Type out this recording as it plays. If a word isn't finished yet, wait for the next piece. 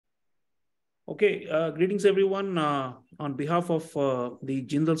Okay, greetings everyone. On behalf of the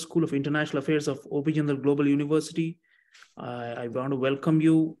Jindal School of International Affairs of Jindal Global University, I want to welcome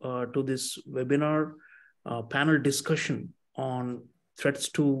you to this webinar panel discussion on threats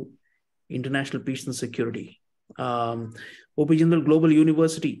to international peace and security. Jindal Global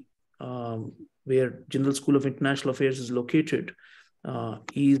University, where Jindal School of International Affairs is located,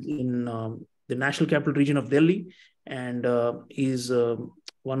 is in the National Capital Region of Delhi and is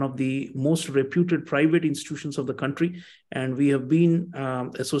one of the most reputed private institutions of the country. And we have been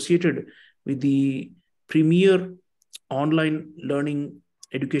associated with the premier online learning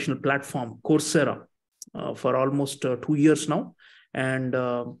educational platform, Coursera, for almost 2 years now. And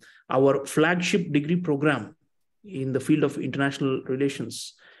our flagship degree program in the field of international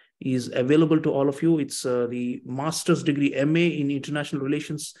relations is available to all of you. It's the master's degree MA in International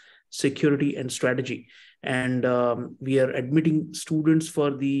Relations, Security and Strategy. And we are admitting students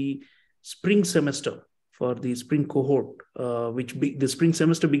for the spring semester, for the spring cohort, the spring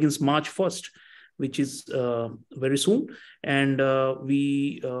semester begins March 1st, which is very soon. And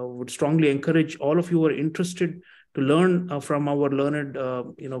we would strongly encourage all of you who are interested to learn from our learned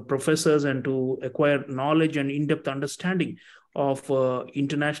professors and to acquire knowledge and in-depth understanding of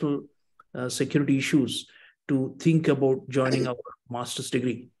international security issues to think about joining our master's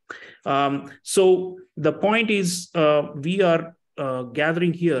degree. So the point is we are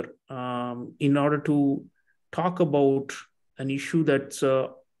gathering here in order to talk about an issue that's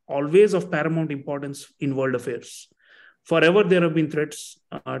always of paramount importance in world affairs. Forever there have been threats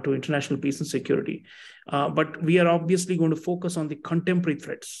to international peace and security, but we are obviously going to focus on the contemporary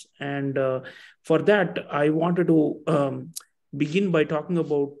threats. And for that, I wanted to begin by talking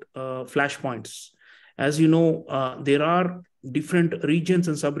about flashpoints. As you know, there are different regions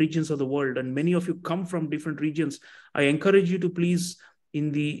and sub-regions of the world, and many of you come from different regions. I encourage you to please,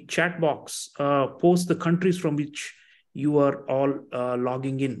 in the chat box, post the countries from which you are all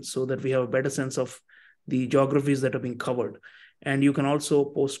logging in so that we have a better sense of the geographies that are being covered. And you can also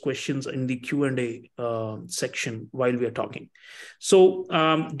post questions in the Q&A section while we are talking. So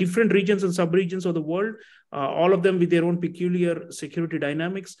different regions and sub-regions of the world, all of them with their own peculiar security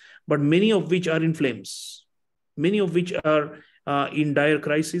dynamics, but many of which are in flames, many of which are in dire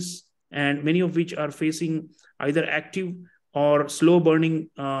crisis, and many of which are facing either active or slow-burning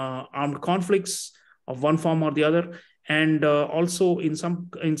armed conflicts of one form or the other. And also in some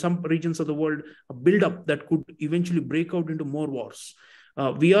regions of the world, a buildup that could eventually break out into more wars.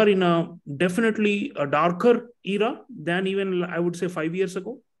 We are in definitely a darker era than even, I would say, 5 years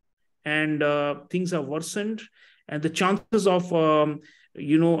ago. And things have worsened. And the chances of, a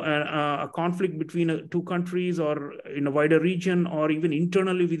conflict between two countries or in a wider region or even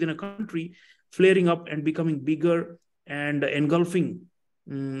internally within a country flaring up and becoming bigger and engulfing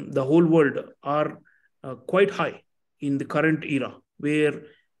the whole world are quite high in the current era, where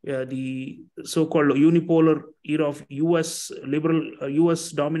the so-called unipolar era of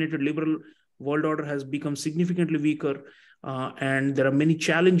US-dominated liberal world order has become significantly weaker, and there are many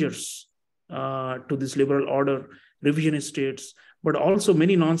challengers to this liberal order, revisionist states, but also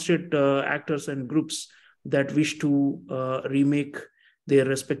many non-state actors and groups that wish to remake their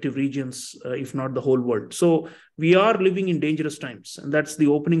respective regions, if not the whole world. So we are living in dangerous times, and that's the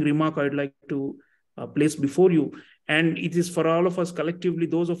opening remark I'd like to place before you. And it is for all of us collectively,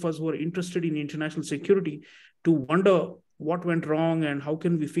 those of us who are interested in international security, to wonder what went wrong and how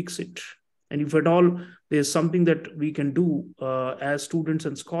can we fix it. And if at all there's something that we can do as students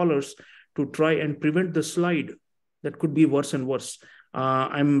and scholars to try and prevent the slide that could be worse and worse.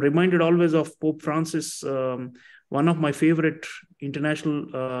 I'm reminded always of Pope Francis, one of my favorite international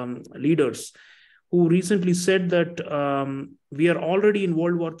leaders, who recently said that we are already in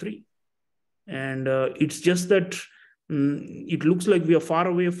World War III. And it's just that it looks like we are far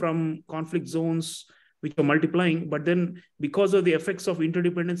away from conflict zones which are multiplying. But then because of the effects of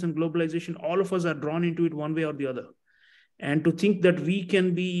interdependence and globalization, all of us are drawn into it one way or the other. And to think that we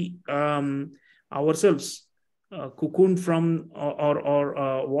can be ourselves cocooned from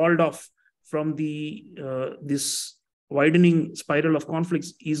or walled off from this widening spiral of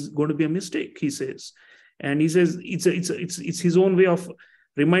conflicts is going to be a mistake, he says. And he says it's his own way of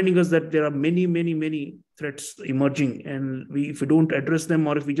reminding us that there are many, many, many threats emerging, and if we don't address them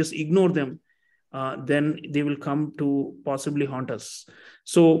or if we just ignore them, then they will come to possibly haunt us.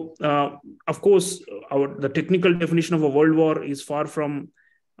 So, of course, the technical definition of a world war is far from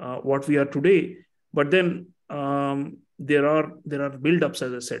what we are today, but then there are buildups,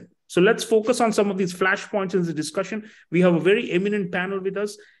 as I said. So let's focus on some of these flashpoints in the discussion. We have a very eminent panel with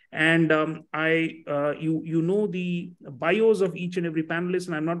us, And you know the bios of each and every panelist,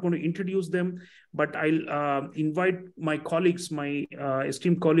 and I'm not going to introduce them, but I'll invite my colleagues, my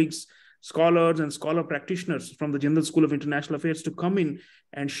esteemed colleagues, scholars and scholar practitioners from the Jindal School of International Affairs to come in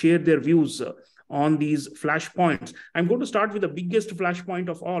and share their views on these flashpoints. I'm going to start with the biggest flashpoint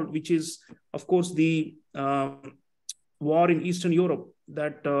of all, which is, of course, the war in Eastern Europe,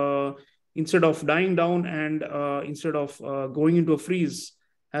 that instead of dying down and instead of going into a freeze,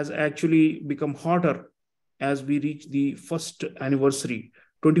 has actually become hotter as we reach the first anniversary.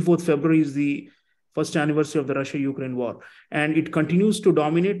 24th February is the first anniversary of the Russia-Ukraine war. And it continues to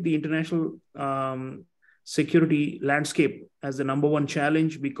dominate the international security landscape as the number one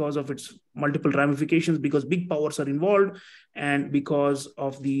challenge because of its multiple ramifications, because big powers are involved, and because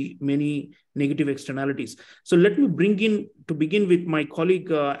of the many negative externalities. So let me begin with my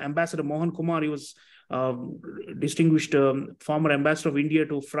colleague, Ambassador Mohan Kumar. He was distinguished former ambassador of India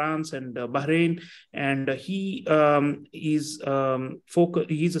to France and Bahrain, and he is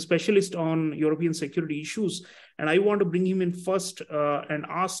he's a specialist on European security issues. And I want to bring him in first and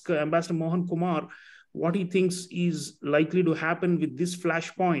ask Ambassador Mohan Kumar what he thinks is likely to happen with this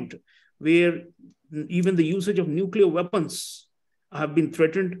flashpoint, where even the usage of nuclear weapons have been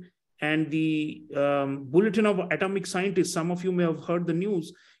threatened. And the Bulletin of Atomic Scientists, some of you may have heard the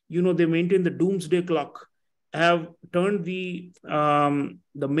news, you know, they maintain the doomsday clock, have turned the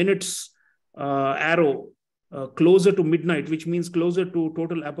minutes arrow closer to midnight, which means closer to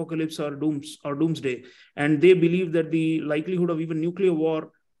total apocalypse or doomsday. And they believe that the likelihood of even nuclear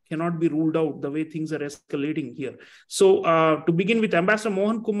war cannot be ruled out the way things are escalating here. So to begin with, Ambassador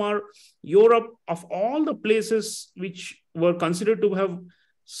Mohan Kumar, Europe, of all the places which were considered to have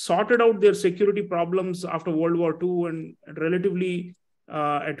sorted out their security problems after World War II and relatively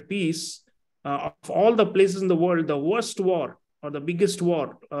at peace, of all the places in the world, the worst war or the biggest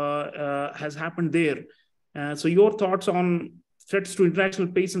war has happened there. So your thoughts on threats to international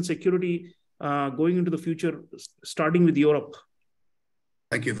peace and security going into the future, starting with Europe?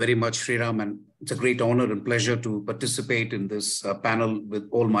 Thank you very much, Sriram, and it's a great honor and pleasure to participate in this panel with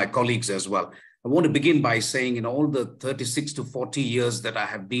all my colleagues as well. I want to begin by saying in all the 36 to 40 years that I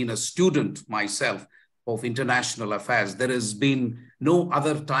have been a student myself of international affairs, there has been no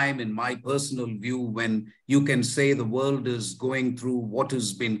other time in my personal view when you can say the world is going through what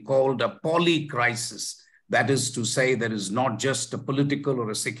has been called a polycrisis. That is to say, there is not just a political or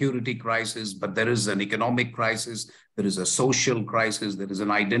a security crisis, but there is an economic crisis, there is a social crisis, there is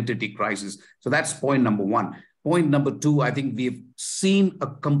an identity crisis. So that's point number one. Point number two, I think we've seen a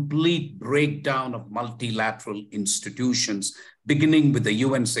complete breakdown of multilateral institutions, beginning with the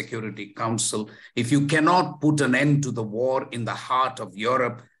UN Security Council. If you cannot put an end to the war in the heart of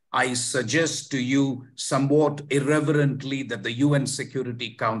Europe, I suggest to you somewhat irreverently that the UN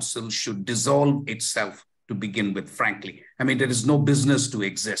Security Council should dissolve itself to begin with, frankly. I mean, there is no business to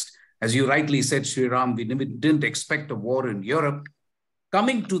exist. As you rightly said, Sriram, we didn't expect a war in Europe.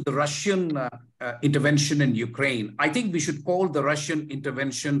 Coming to the Russian intervention in Ukraine, I think we should call the Russian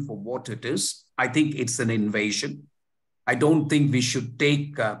intervention for what it is. I think it's an invasion. I don't think we should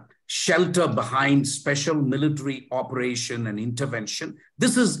take shelter behind special military operation and intervention.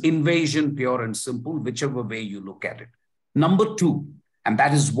 This is invasion, pure and simple, whichever way you look at it. Number two, and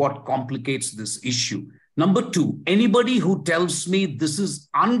that is what complicates this issue. Number two, anybody who tells me this is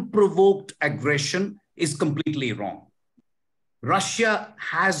unprovoked aggression is completely wrong. Russia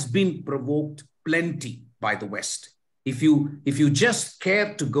has been provoked plenty by the West. If you just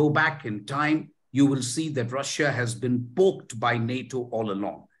care to go back in time, you will see that Russia has been poked by NATO all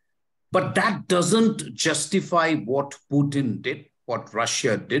along. But that doesn't justify what Putin did, what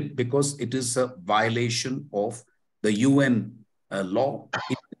Russia did, because it is a violation of the UN law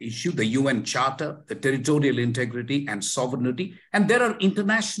issue, the UN Charter, the territorial integrity and sovereignty. And there are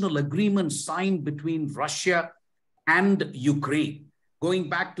international agreements signed between Russia and Ukraine, going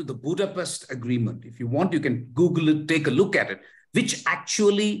back to the Budapest Agreement. If you want, you can Google it, take a look at it, which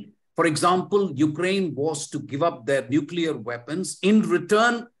actually, for example, Ukraine was to give up their nuclear weapons. In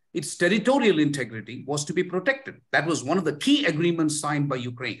return, its territorial integrity was to be protected. That was one of the key agreements signed by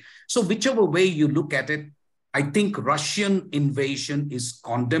Ukraine. So whichever way you look at it, I think Russian invasion is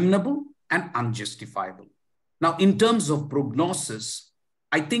condemnable and unjustifiable. Now, in terms of prognosis,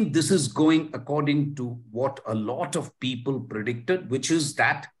 I think this is going according to what a lot of people predicted, which is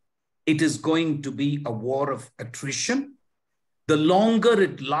that it is going to be a war of attrition. The longer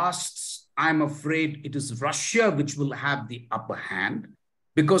it lasts, I'm afraid it is Russia which will have the upper hand,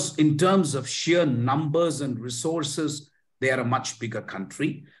 because in terms of sheer numbers and resources, they are a much bigger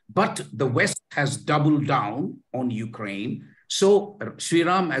country. But the West has doubled down on Ukraine. So,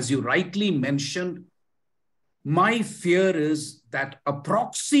 Sriram, as you rightly mentioned, my fear is that a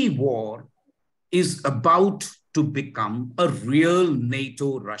proxy war is about to become a real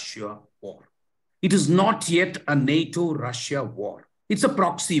NATO-Russia war. It is not yet a NATO-Russia war. It's a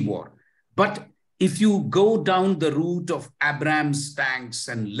proxy war. But if you go down the route of Abrams tanks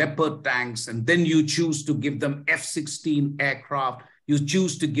and Leopard tanks, and then you choose to give them F-16 aircraft, you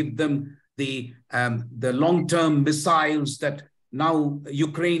choose to give them the long-term missiles that now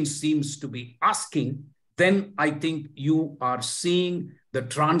Ukraine seems to be asking, then I think you are seeing the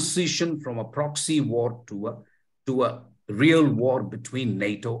transition from a proxy war to a real war between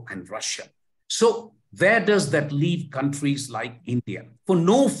NATO and Russia. So where does that leave countries like India? For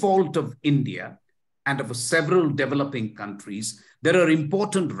no fault of India and of several developing countries, there are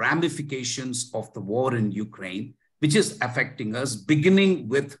important ramifications of the war in Ukraine, which is affecting us, beginning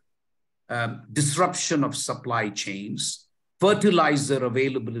with disruption of supply chains, fertilizer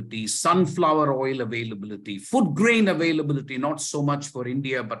availability, sunflower oil availability, food grain availability, not so much for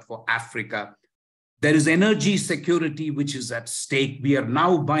India, but for Africa. There is energy security, which is at stake. We are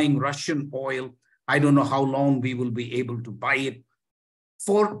now buying Russian oil. I don't know how long we will be able to buy it.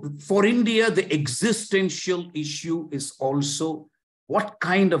 For India, the existential issue is also what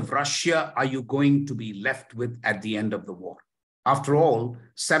kind of Russia are you going to be left with at the end of the war? After all,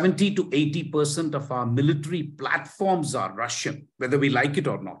 70 to 80% of our military platforms are Russian, whether we like it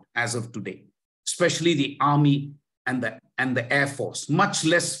or not, as of today, especially the Army and the Air Force, much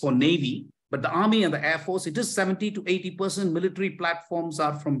less for Navy, but the Army and the Air Force, it is 70 to 80% military platforms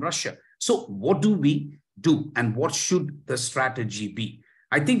are from Russia. So what do we do and what should the strategy be?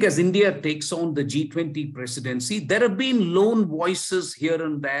 I think as India takes on the G20 presidency, there have been lone voices here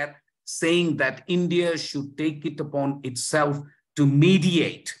and there saying that India should take it upon itself to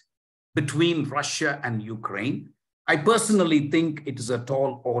mediate between Russia and Ukraine. I personally think it is a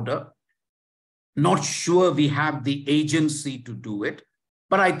tall order. Not sure we have the agency to do it,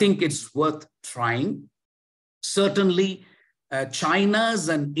 but I think it's worth trying. Certainly, China's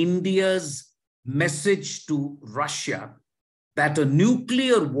and India's message to Russia that a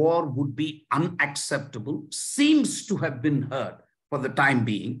nuclear war would be unacceptable seems to have been heard for the time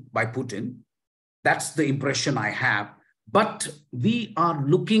being by Putin. That's the impression I have. But we are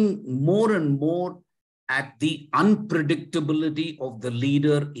looking more and more at the unpredictability of the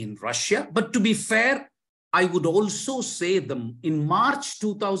leader in Russia. But to be fair, I would also say them in March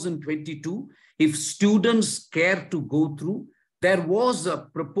 2022, if students care to go through, there was a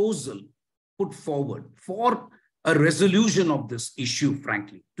proposal put forward for a resolution of this issue,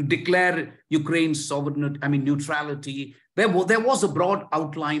 frankly, to declare Ukraine's sovereignty, neutrality. There was a broad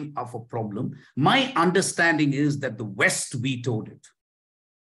outline of a problem. My understanding is that the West vetoed it.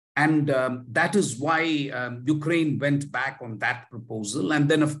 And that is why Ukraine went back on that proposal. And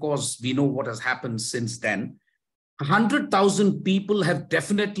then, of course, we know what has happened since then. 100,000 people have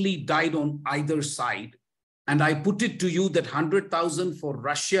definitely died on either side. And I put it to you that 100,000 for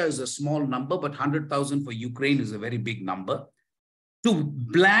Russia is a small number, but 100,000 for Ukraine is a very big number. To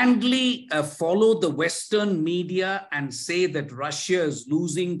blandly follow the Western media and say that Russia is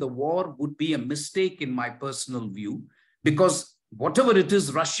losing the war would be a mistake in my personal view, because whatever it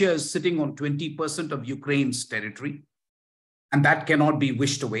is, Russia is sitting on 20% of Ukraine's territory, and that cannot be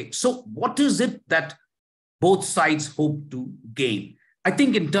wished away. So what is it that both sides hope to gain? I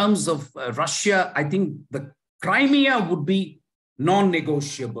think in terms of Russia, I think the Crimea would be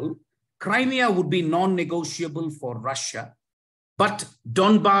non-negotiable. Crimea would be non-negotiable for Russia, but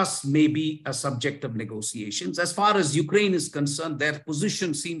Donbass may be a subject of negotiations. As far as Ukraine is concerned, their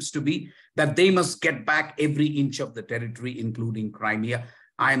position seems to be that they must get back every inch of the territory, including Crimea.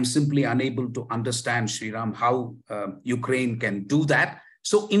 I am simply unable to understand, Sriram, how Ukraine can do that.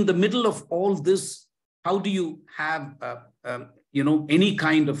 So in the middle of all this, how do you have any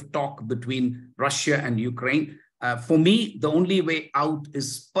kind of talk between Russia and Ukraine? For me, the only way out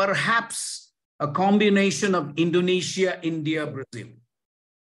is perhaps a combination of Indonesia, India, Brazil.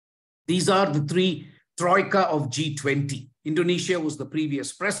 These are the three troika of G20. Indonesia was the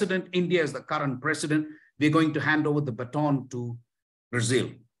previous president. India is the current president. We're going to hand over the baton to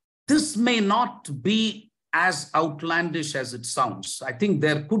Brazil. This may not be as outlandish as it sounds. I think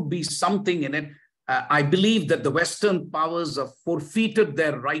there could be something in it. I believe that the Western powers have forfeited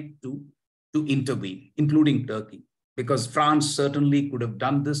their right to intervene, including Turkey, because France certainly could have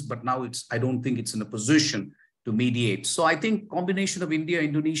done this, but now I don't think it's in a position to mediate. So I think combination of India,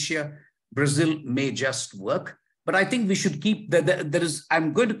 Indonesia, Brazil may just work. But I think we should keep,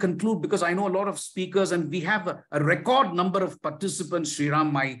 I'm going to conclude because I know a lot of speakers and we have a record number of participants,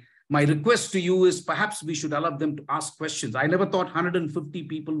 Sriram. My request to you is perhaps we should allow them to ask questions. I never thought 150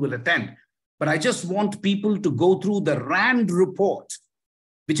 people will attend, but I just want people to go through the RAND report,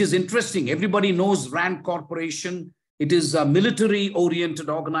 which is interesting. Everybody knows RAND Corporation. It is a military-oriented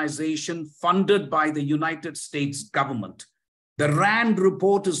organization funded by the United States government. The RAND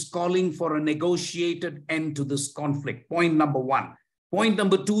report is calling for a negotiated end to this conflict. Point number one. Point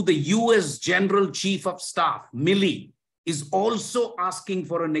number two, the US General Chief of Staff, Milley, is also asking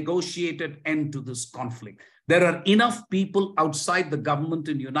for a negotiated end to this conflict. There are enough people outside the government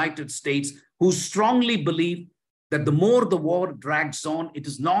in the United States who strongly believe that the more the war drags on, it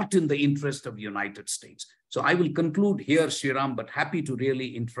is not in the interest of the United States. So I will conclude here, Sriram, but happy to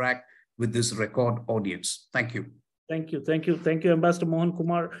really interact with this record audience. Thank you. Thank you. Thank you. Thank you, Ambassador Mohan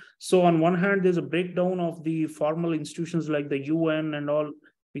Kumar. So on one hand, there's a breakdown of the formal institutions like the UN and all,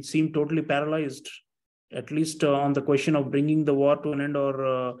 which seem totally paralyzed, at least on the question of bringing the war to an end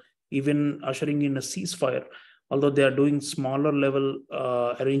or even ushering in a ceasefire, although they are doing smaller level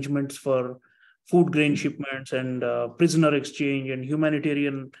arrangements for food grain shipments and prisoner exchange and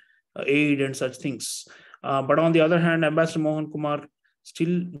humanitarian aid and such things. But on the other hand, Ambassador Mohan Kumar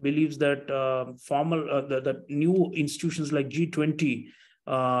still believes that that new institutions like G20,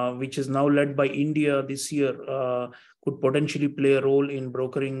 which is now led by India this year, could potentially play a role in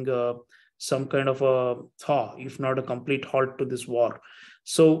brokering some kind of a thaw, if not a complete halt to this war.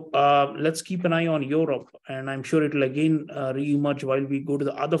 So let's keep an eye on Europe, and I'm sure it will again re-emerge while we go to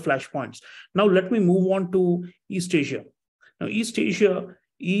the other flashpoints. Now let me move on to East Asia. Now East Asia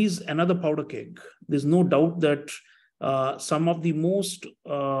is another powder keg. There's no doubt that some of the most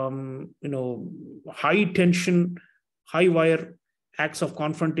high tension, high wire acts of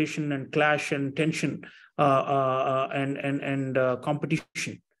confrontation and clash and tension and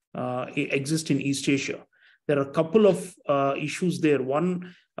competition exist in East Asia. There are a couple of issues there.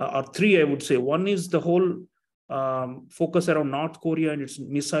 One or three, I would say. One is the whole focus around North Korea and its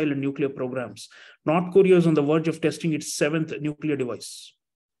missile and nuclear programs. North Korea is on the verge of testing its 7th nuclear device.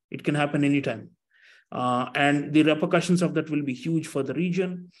 It can happen anytime. And the repercussions of that will be huge for the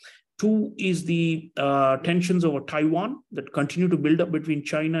region. Two is the tensions over Taiwan that continue to build up between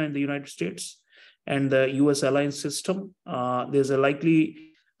China and the United States and the US alliance system. There's a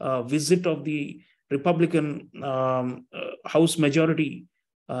likely visit of the Republican House Majority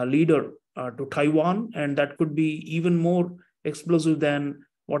Leader to Taiwan, and that could be even more explosive than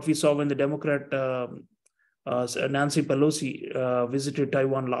what we saw when the Democrat Nancy Pelosi visited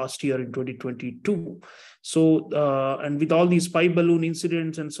Taiwan last year in 2022. So, and with all these spy balloon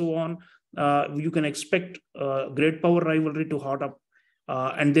incidents and so on, you can expect great power rivalry to hot up.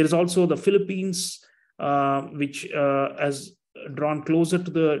 And there's also the Philippines, which has drawn closer to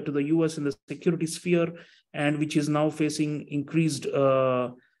the US in the security sphere, and which is now facing increased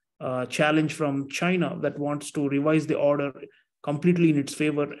challenge from China that wants to revise the order completely in its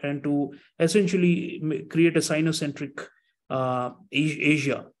favor and to essentially create a Sino-centric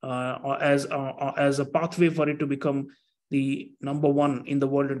Asia as a pathway for it to become the number one in the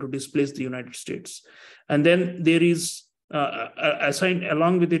world and to displace the United States. And then there is assigned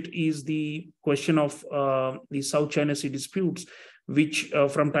along with it is the question of the South China Sea disputes, which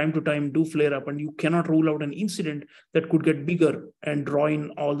from time to time do flare up, and you cannot rule out an incident that could get bigger and draw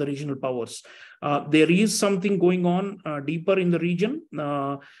in all the regional powers. There is something going on deeper in the region.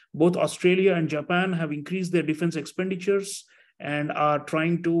 Both Australia and Japan have increased their defense expenditures and are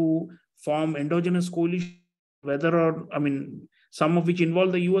trying to form endogenous coalitions, some of which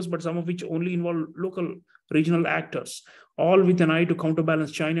involve the US, but some of which only involve local regional actors, all with an eye to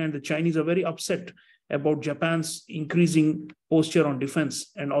counterbalance China. And the Chinese are very upset about Japan's increasing posture on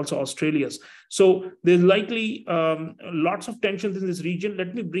defense and also Australia's. So there's likely lots of tensions in this region.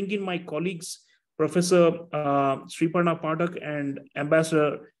 Let me bring in my colleagues, Professor Sriparna Pathak and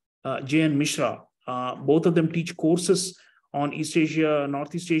Ambassador J.N. Mishra. Both of them teach courses on East Asia,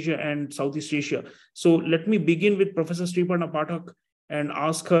 Northeast Asia, and Southeast Asia. So let me begin with Professor Sriparna Pathak and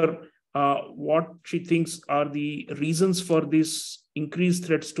ask her what she thinks are the reasons for these increased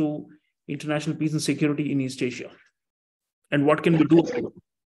threats to international peace and security in East Asia, and what can we do?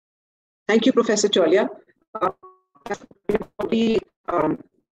 Thank you, Professor Cholia. A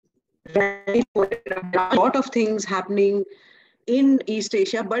lot of things happening in East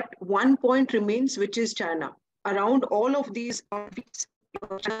Asia, but one point remains, which is China. Around all of these conflicts,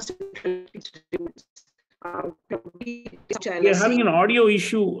 we're having an audio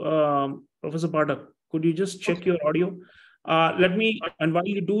issue, Professor Pathak. Could you just check your audio? And while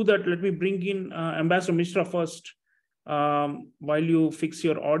you do that, let me bring in Ambassador Mishra first. While you fix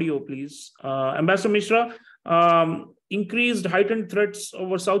your audio, please. Ambassador Mishra, increased heightened threats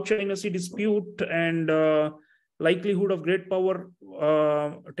over South China Sea dispute and likelihood of great power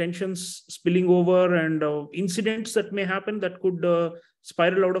tensions spilling over and incidents that may happen that could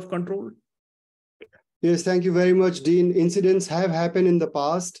spiral out of control? Yes, thank you very much, Dean. Incidents have happened in the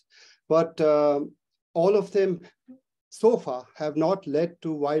past, but all of them so far have not led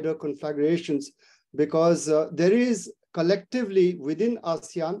to wider conflagrations because there is collectively within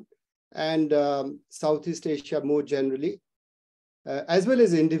ASEAN and Southeast Asia more generally, as well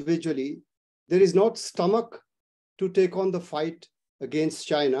as individually, there is not stomach to take on the fight against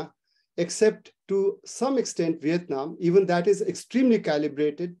China, except to some extent Vietnam. Even that is extremely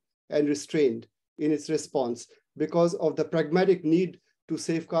calibrated and restrained in its response because of the pragmatic need to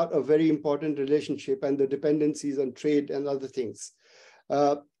safeguard a very important relationship and the dependencies on trade and other things.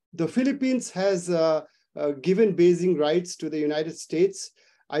 The Philippines has given basing rights to the United States.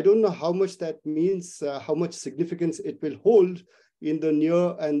 I don't know how much that means, how much significance it will hold in the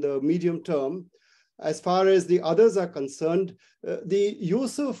near and the medium term. As far as the others are concerned, the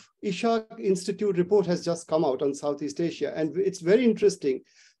Yusuf Ishaq Institute report has just come out on Southeast Asia, and it's very interesting.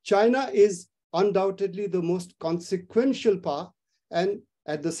 China is undoubtedly the most consequential power and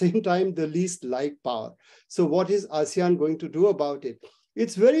at the same time the least liked power. So what is ASEAN going to do about it?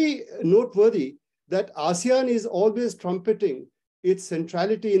 It's very noteworthy that ASEAN is always trumpeting its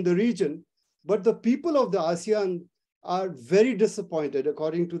centrality in the region, but the people of the ASEAN are very disappointed,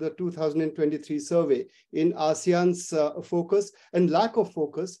 according to the 2023 survey, in ASEAN's focus and lack of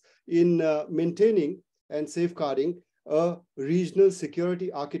focus in maintaining and safeguarding a regional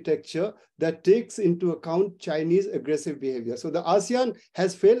security architecture that takes into account Chinese aggressive behavior. So the ASEAN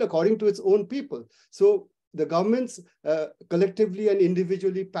has failed according to its own people. So the governments collectively and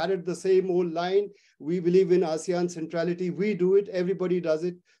individually parrot the same old line. We believe in ASEAN centrality. We do it. Everybody does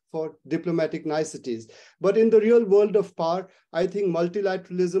it for diplomatic niceties. But in the real world of power, I think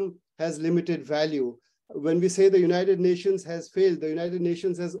multilateralism has limited value. When we say the United Nations has failed, the United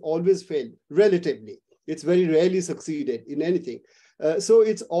Nations has always failed, relatively. It's very rarely succeeded in anything. So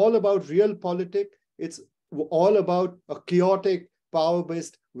it's all about realpolitik. It's all about a chaotic,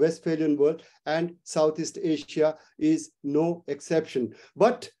 power-based Westphalian world, and Southeast Asia is no exception.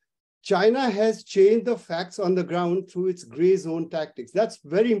 But China has changed the facts on the ground through its gray zone tactics. That's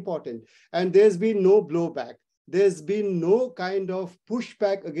very important. And there's been no blowback. There's been no kind of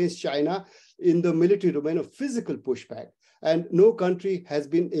pushback against China in the military domain, of physical pushback. And no country has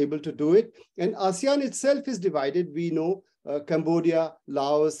been able to do it. And ASEAN itself is divided. We know Cambodia,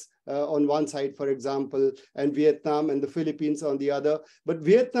 Laos on one side, for example, and Vietnam and the Philippines on the other. But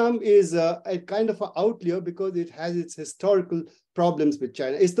Vietnam is a kind of an outlier because it has its historical problems with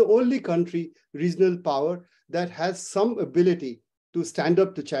China. It's the only country, regional power, that has some ability to stand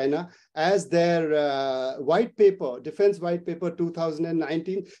up to China, as their white paper, Defense White Paper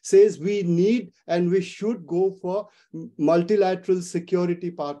 2019 says we need and we should go for multilateral security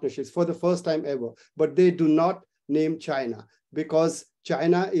partnerships for the first time ever. But they do not name China because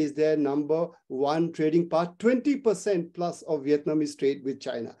China is their number one trading partner. 20% plus of Vietnamese trade with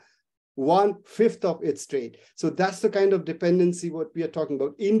China. 1/5 of its trade. So that's the kind of dependency what we are talking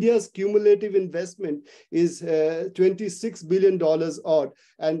about. India's cumulative investment is $26 billion odd,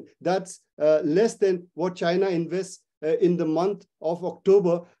 and that's less than what China invests in the month of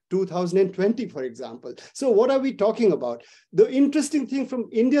October 2020, for example. So what are we talking about? The interesting thing from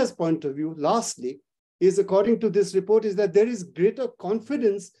India's point of view, lastly, is according to this report, is that there is greater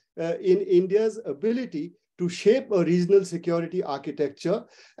confidence in India's ability to shape a regional security architecture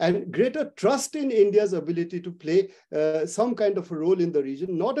and greater trust in India's ability to play some kind of a role in the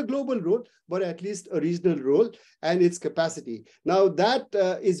region, not a global role, but at least a regional role and its capacity. Now that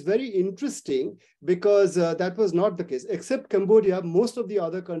is very interesting because that was not the case. Except Cambodia, most of the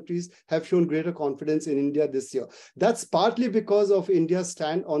other countries have shown greater confidence in India this year. That's partly because of India's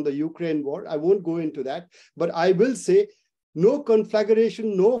stand on the Ukraine war. I won't go into that, but I will say no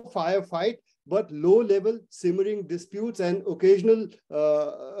conflagration, no firefight, but low-level simmering disputes and occasional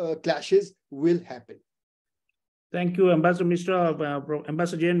clashes will happen. Thank you, Ambassador Mishra.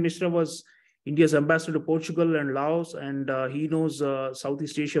 Ambassador Jain Mishra was India's ambassador to Portugal and Laos, and he knows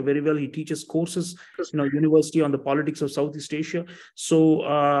Southeast Asia very well. He teaches courses in our university on the politics of Southeast Asia.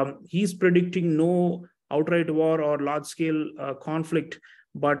 So he's predicting no outright war or large-scale conflict,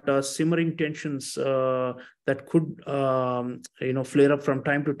 but simmering tensions that could flare up from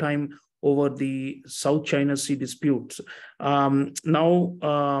time to time over the South China Sea disputes. Now,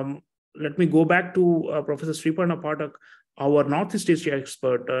 let me go back to Professor Sriparna Pathak, our Northeast Asia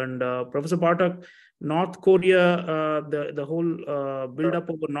expert. And Professor Pathak, North Korea, the whole build-up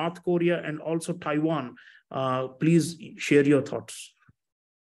over North Korea and also Taiwan. Please share your thoughts.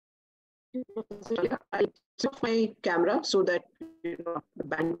 I'll switch my camera so that the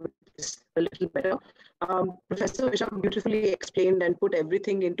bandwidth is a little better. Professor Vishak beautifully explained and put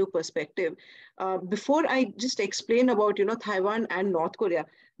everything into perspective. Before I just explain about Taiwan and North Korea,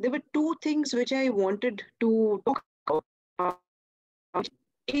 there were two things which I wanted to talk about.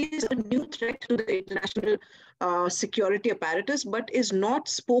 Is a new threat to the international security apparatus, but is not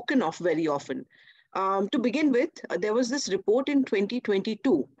spoken of very often. To begin with, there was this report in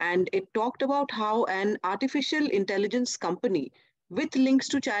 2022, and it talked about how an artificial intelligence company with links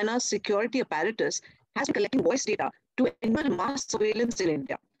to China's security apparatus has been collecting voice data to enable mass surveillance in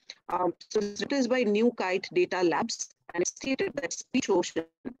India. So this is by New Kite Data Labs, and it stated that Speech Ocean,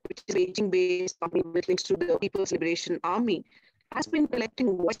 which is a Beijing-based company with links to the People's Liberation Army, has been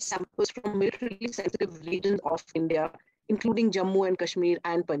collecting voice samples from militarily sensitive regions of India, including Jammu and Kashmir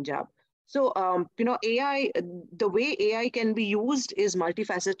and Punjab. So, AI, the way AI can be used is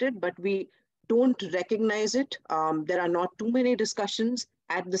multifaceted, but we don't recognize it. There are not too many discussions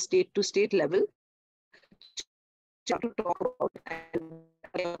at the state-to-state level to talk about. And,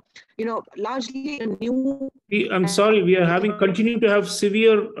 largely a new... I'm sorry, we are continuing to have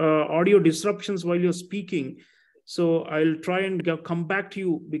severe audio disruptions while you're speaking. So I'll try and come back to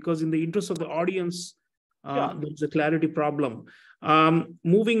you because in the interest of the audience, there's a clarity problem.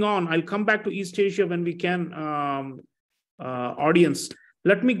 Moving on, I'll come back to East Asia when we can, audience.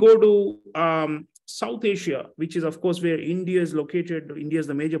 Let me go to South Asia, which is, of course, where India is located. India is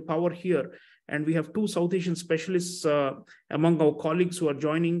the major power here. And we have two South Asian specialists among our colleagues who are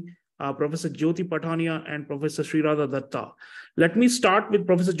joining, Professor Jyoti Pathania and Professor Sriradha Datta. Let me start with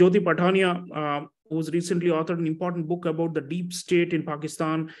Professor Jyoti Pathania, who's recently authored an important book about the deep state in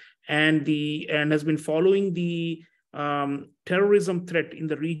Pakistan and has been following the terrorism threat in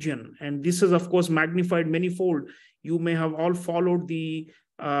the region. And this is, of course, magnified manyfold. You may have all followed the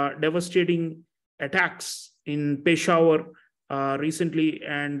devastating attacks in Peshawar recently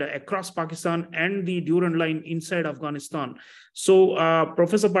and across Pakistan and the Durand Line inside Afghanistan. So,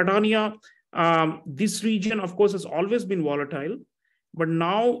 Professor Pathania, this region, of course, has always been volatile. But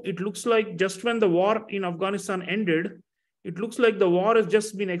now it looks like just when the war in Afghanistan ended, it looks like the war has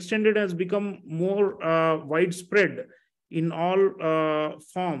just been extended, has become more widespread in all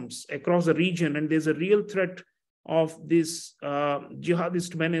forms across the region. And there's a real threat of this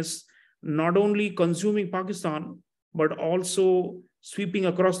jihadist menace, not only consuming Pakistan, but also sweeping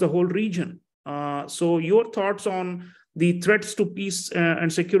across the whole region. So your thoughts on the threats to peace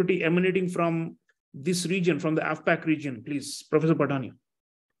and security emanating from this region, from the AFPAC region, please, Professor Pathania.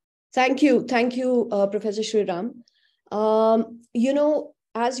 Thank you, Professor Sriram.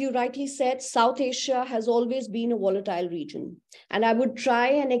 As you rightly said, South Asia has always been a volatile region. And I would try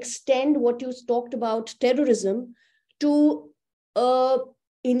and extend what you talked about terrorism to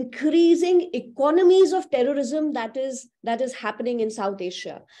increasing economies of terrorism that is happening in South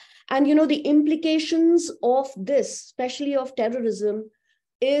Asia. And, the implications of this, especially of terrorism,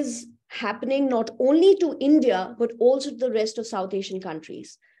 is happening not only to India, but also to the rest of South Asian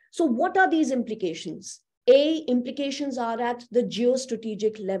countries. So what are these implications? A, implications are at the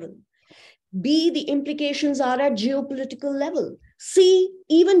geostrategic level. B, the implications are at geopolitical level. C,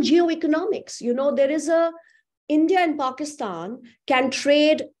 even geoeconomics. There is India and Pakistan can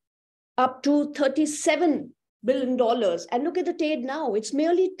trade up to $37 billion. And look at the trade now, it's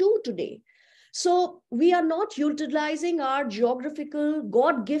merely 2 today. So we are not utilizing our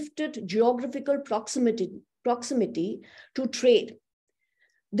God-gifted geographical proximity to trade.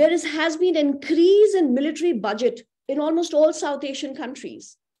 There has been an increase in military budget in almost all South Asian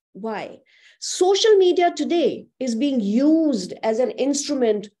countries. Why? Social media today is being used as an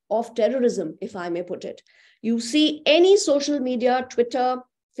instrument of terrorism, if I may put it. You see any social media, Twitter,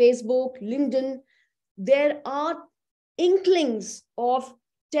 Facebook, LinkedIn, there are inklings of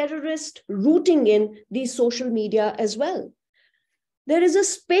terrorist rooting in these social media as well. There is a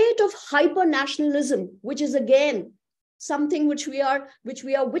spate of hyper-nationalism, which is again something which we are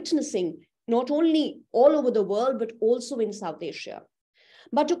witnessing, not only all over the world, but also in South Asia.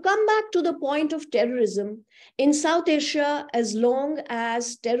 But to come back to the point of terrorism, in South Asia, as long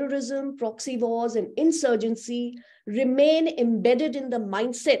as terrorism, proxy wars, and insurgency remain embedded in the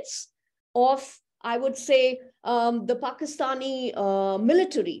mindsets of, I would say, the Pakistani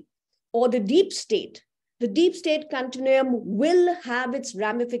military or the deep state continuum will have its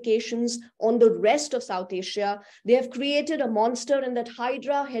ramifications on the rest of South Asia. They have created a monster, and that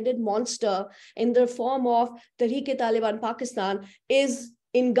Hydra-headed monster in the form of Tehreek-e-Taliban Pakistan is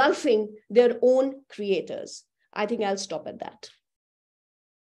engulfing their own creators. I think I'll stop at that.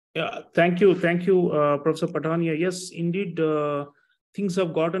 Yeah, thank you, Professor Patania. Yes, indeed, things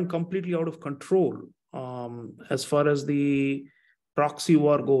have gotten completely out of control as far as the proxy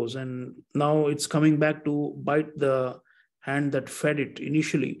war goes, and now it's coming back to bite the hand that fed it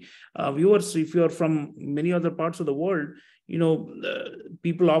initially. Viewers, if you are from many other parts of the world,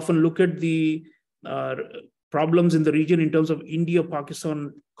 people often look at the problems in the region in terms of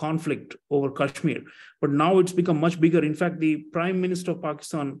India-Pakistan conflict over Kashmir, but now it's become much bigger. In fact, the Prime Minister of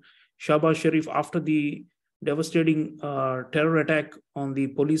Pakistan, Shahbaz Sharif, after the devastating terror attack on the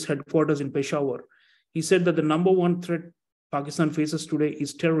police headquarters in Peshawar, he said that the number one threat Pakistan faces today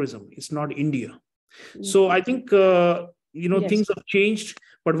is terrorism. It's not India. So I think, yes, things have changed,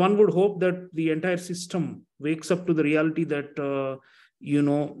 but one would hope that the entire system wakes up to the reality that,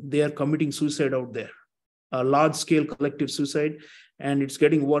 they are committing suicide out there, a large-scale collective suicide, and it's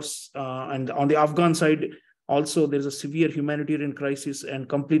getting worse. And on the Afghan side, also, there's a severe humanitarian crisis and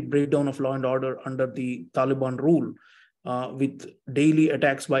complete breakdown of law and order under the Taliban rule, with daily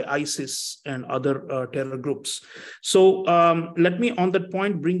attacks by ISIS and other terror groups. So let me, on that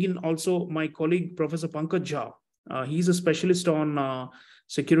point, bring in also my colleague, Professor Pankaj Jha. He's a specialist on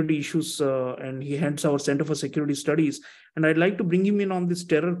security issues, and he heads our Center for Security Studies. And I'd like to bring him in on this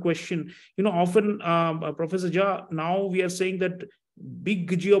terror question. Often, Professor Jha, now we are saying that big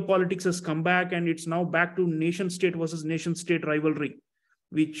geopolitics has come back, and it's now back to nation state versus nation state rivalry,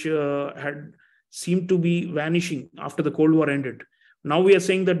 which had seemed to be vanishing after the Cold War ended. Now we are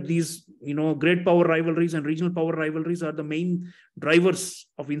saying that these, great power rivalries and regional power rivalries are the main drivers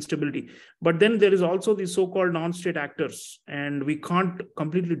of instability. But then there is also the so-called non-state actors, and we can't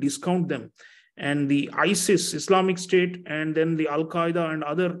completely discount them. And the ISIS, Islamic State, and then the Al-Qaeda and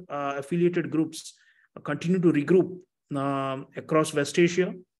other affiliated groups continue to regroup across West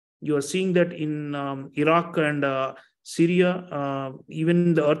Asia. You are seeing that in Iraq and Syria,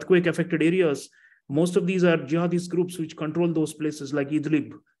 even the earthquake-affected areas. Most of these are jihadist groups which control those places, like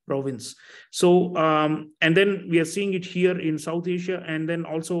Idlib province. So, and then we are seeing it here in South Asia, and then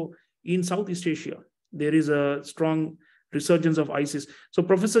also in Southeast Asia, there is a strong resurgence of ISIS. So,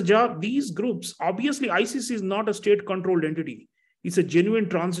 Professor Jha, these groups, obviously ISIS is not a state-controlled entity. It's a genuine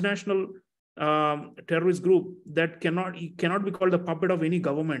transnational terrorist group that cannot be called the puppet of any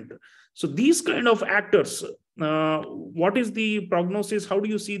government. So these kind of actors, what is the prognosis? How do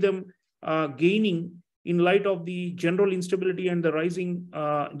you see them gaining in light of the general instability and the rising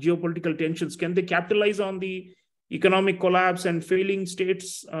geopolitical tensions? Can they capitalize on the economic collapse and failing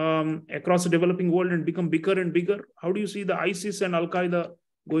states across the developing world and become bigger and bigger? How do you see the ISIS and Al-Qaeda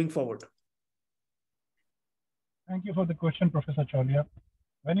going forward? Thank you for the question, Professor Cholia.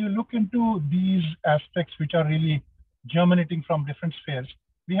 When you look into these aspects which are really germinating from different spheres,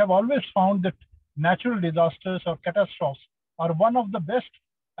 we have always found that natural disasters or catastrophes are one of the best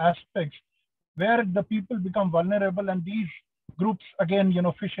aspects where the people become vulnerable, and these groups again,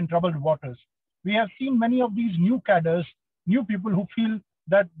 fish in troubled waters. We have seen many of these new cadres, new people who feel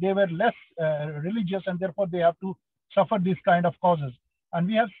that they were less religious and therefore they have to suffer these kind of causes. And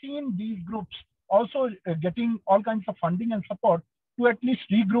we have seen these groups also getting all kinds of funding and support to at least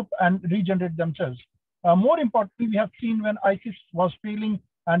regroup and regenerate themselves. More importantly, we have seen when ISIS was failing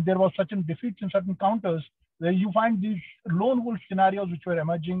and there was certain defeats in certain counters, where you find these lone wolf scenarios which were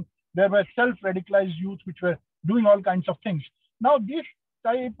emerging. There were self-radicalized youth which were doing all kinds of things. Now, these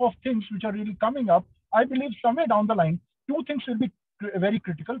type of things which are really coming up, I believe somewhere down the line, two things will be very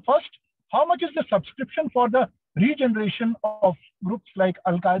critical. First, how much is the subscription for the regeneration of groups like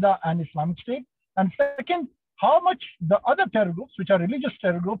Al-Qaeda and Islamic State? And second, how much the other terror groups, which are religious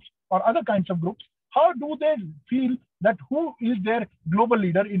terror groups or other kinds of groups, how do they feel that who is their global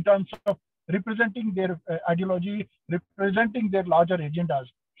leader in terms of representing their ideology, representing their larger agendas?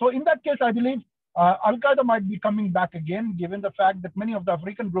 So in that case, I believe Al-Qaeda might be coming back again, given the fact that many of the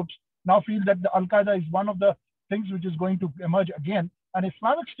African groups now feel that the Al-Qaeda is one of the things which is going to emerge again. And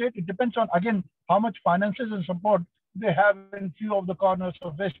Islamic State, it depends on, again, how much finances and support they have in few of the corners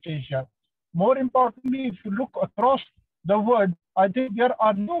of West Asia. More importantly, if you look across the world, I think there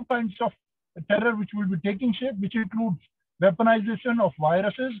are new kinds of terror which will be taking shape, which includes weaponization of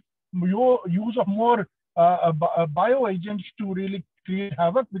viruses, use of more bioagents to really create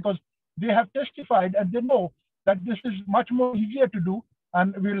havoc, because they have testified and they know that this is much more easier to do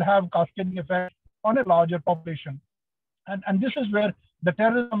and will have cascading effects on a larger population. And this is where the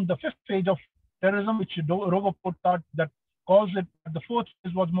terrorism, the fifth phase of terrorism, which Roboport thought that caused it, the fourth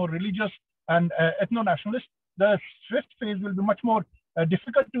phase was more religious and ethno-nationalist. The fifth phase will be much more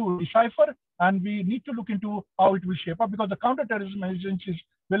difficult to decipher, and we need to look into how it will shape up, because the counterterrorism agencies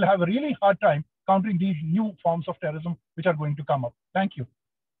will have a really hard time countering these new forms of terrorism which are going to come up. Thank you.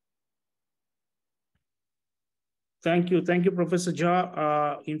 Thank you, Professor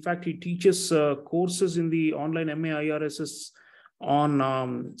Jha. In fact, he teaches courses in the online MAIRSS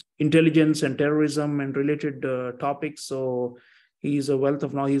on intelligence and terrorism and related topics. So he's a wealth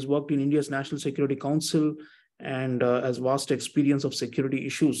of knowledge. He's worked in India's National Security Council and has vast experience of security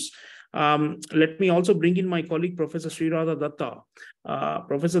issues. Let me also bring in my colleague, Professor Sriradha Datta.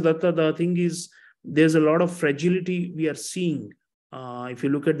 Professor Datta, the thing is, there's a lot of fragility we are seeing. If you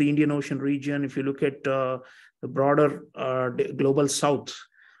look at the Indian Ocean region, if you look at the broader global south,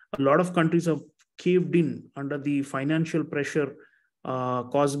 a lot of countries have caved in under the financial pressure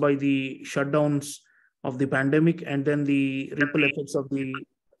caused by the shutdowns of the pandemic and then the ripple effects of the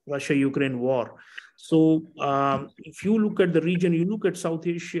Russia-Ukraine war. So if you look at the region, you look at South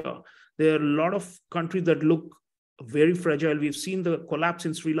Asia, there are a lot of countries that look very fragile. We've seen the collapse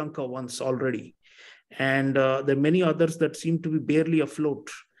in Sri Lanka once already. And there are many others that seem to be barely afloat.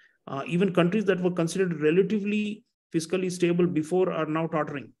 Even countries that were considered relatively fiscally stable before are now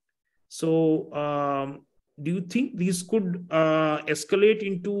tottering. So do you think these could escalate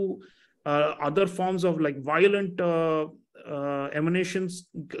into other forms of like violent emanations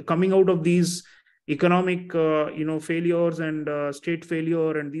coming out of these economic failures and state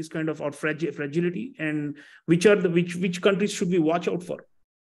failure and these kind of fragility? And which countries should we watch out for?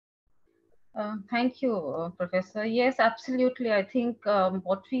 Thank you, Professor. Yes, absolutely. I think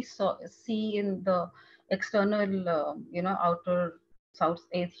what we see in the external, outer South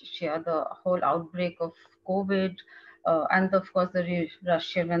Asia, the whole outbreak of COVID, and of course the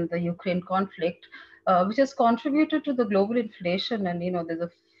Russian and the Ukraine conflict, which has contributed to the global inflation. And there's a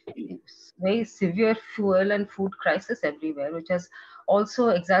very severe fuel and food crisis everywhere, which has also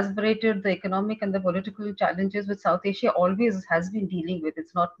exacerbated the economic and the political challenges which South Asia always has been dealing with.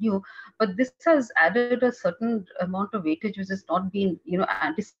 It's not new, but this has added a certain amount of weightage which has not been,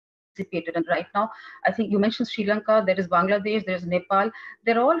 anticipated. And right now, I think you mentioned Sri Lanka, there is Bangladesh, there is Nepal.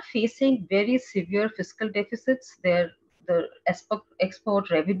 They're all facing very severe fiscal deficits. The export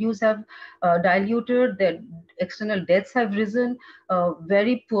revenues have diluted, their external debts have risen,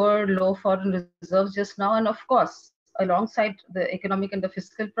 very poor, low foreign reserves just now, and of course, alongside the economic and the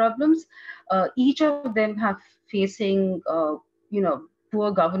fiscal problems, each of them have facing,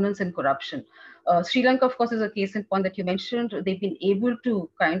 poor governance and corruption. Sri Lanka, of course, is a case in point that you mentioned. They've been able to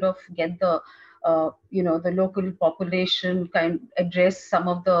kind of get the local population address some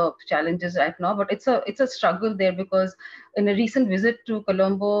of the challenges right now, but it's a struggle there, because in a recent visit to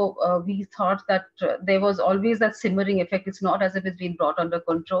Colombo, we thought that there was always that simmering effect. It's not as if it's been brought under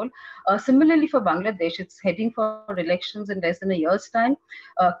control. Similarly for Bangladesh, it's heading for elections in less than a year's time.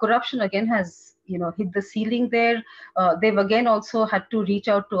 Corruption again has hit the ceiling there. They've again also had to reach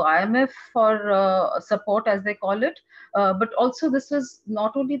out to IMF for support, as they call it. But also this was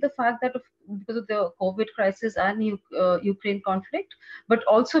not only the fact that because of the COVID crisis and Ukraine conflict, but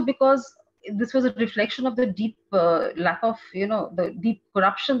also because this was a reflection of the deep lack of, the deep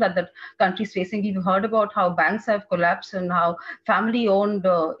corruption that the country is facing. We've heard about how banks have collapsed and how family-owned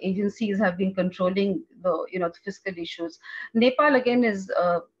agencies have been controlling the fiscal issues. Nepal again is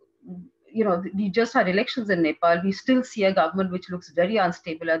we just had elections in Nepal. We still see a government which looks very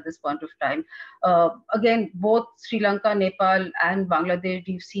unstable at this point of time. Again, both Sri Lanka, Nepal, and Bangladesh,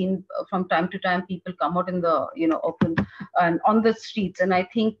 we've seen from time to time people come out in the open and on the streets. And I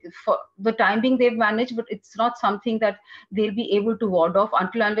think for the time being they've managed, but it's not something that they'll be able to ward off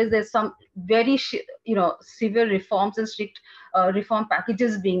unless there's some very severe reforms and strict reform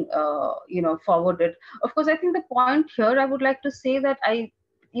packages being forwarded. Of course, I think the point here I would like to say that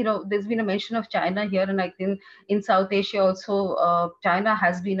there's been a mention of China here, and I think in South Asia also, China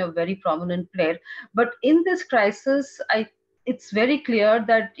has been a very prominent player. But in this crisis, it's very clear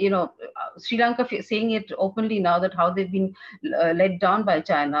that, Sri Lanka saying it openly now that how they've been let down by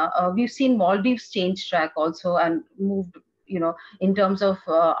China. We've seen Maldives change track also and moved in terms of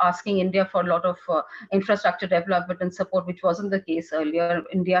asking India for a lot of infrastructure development and support, which wasn't the case earlier.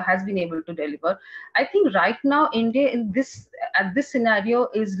 India has been able to deliver. I think right now, India at this scenario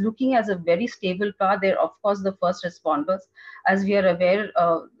is looking as a very stable power. They're, of course, the first responders. As we are aware,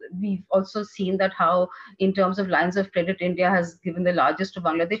 we've also seen that how, in terms of lines of credit, India has given the largest to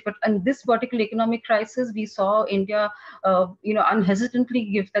Bangladesh. But in this particular economic crisis, we saw India, unhesitantly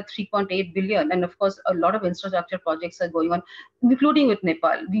give that 3.8 billion. And of course, a lot of infrastructure projects are going on, including with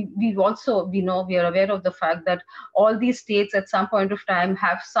Nepal. We are aware of the fact that all these states at some point of time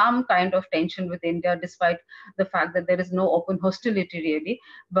have some kind of tension with India, despite the fact that there is no open hostility really.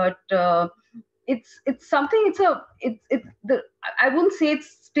 But it's something. I wouldn't say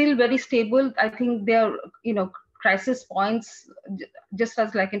it's still very stable. I think there are crisis points, just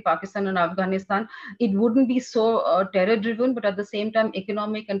as like in Pakistan and Afghanistan. It wouldn't be so terror driven, but at the same time,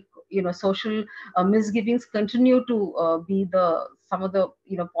 economic and social misgivings continue to be some of the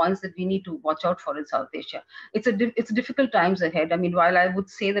points that we need to watch out for in South Asia. It's difficult times ahead. I mean, while I would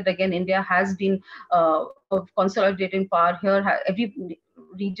say that again, India has been of consolidating power here. Every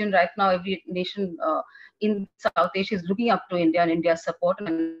region right now, every nation in South Asia is looking up to India and India's support,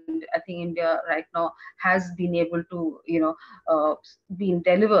 and I think India right now has been able to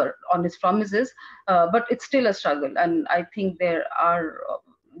deliver on its promises, but it's still a struggle, and I think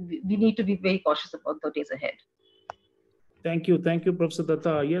we need to be very cautious about the days ahead. Thank you, Professor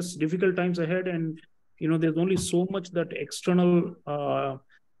Datta. Yes, difficult times ahead, and there's only so much that external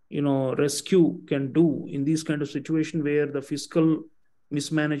rescue can do in these kind of situation where the fiscal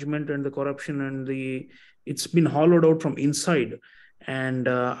mismanagement and the corruption and it's been hollowed out from inside. And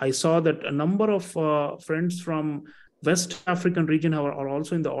I saw that a number of friends from West African region are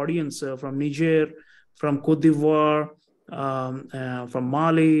also in the audience, from Niger, from Cote d'Ivoire, from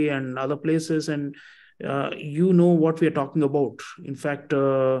Mali and other places. And what we are talking about. In fact,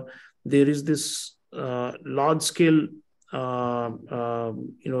 there is this large-scale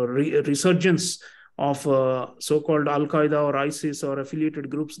resurgence of so-called Al-Qaeda or ISIS or affiliated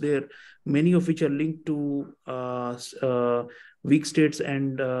groups there, many of which are linked to weak states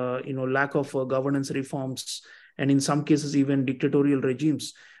and lack of governance reforms, and in some cases even dictatorial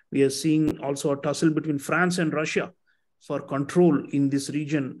regimes. We are seeing also a tussle between France and Russia for control in this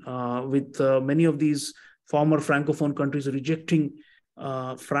region, with many of these former Francophone countries rejecting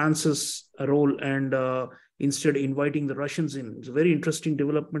France's role and instead inviting the Russians in. It's very interesting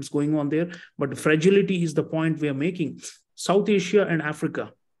developments going on there, but fragility is the point we are making. South Asia and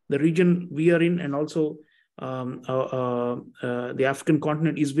Africa, the region we are in, and also the African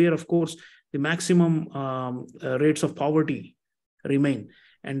continent is where, of course, the maximum rates of poverty remain.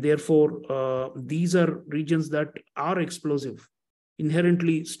 And therefore, these are regions that are explosive,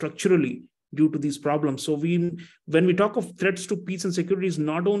 inherently, structurally, due to these problems. So when we talk of threats to peace and security, is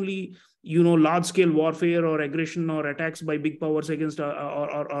not only large-scale warfare or aggression or attacks by big powers against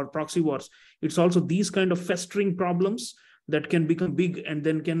or proxy wars. It's also these kind of festering problems that can become big and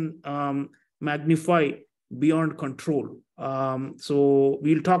then can magnify beyond control. So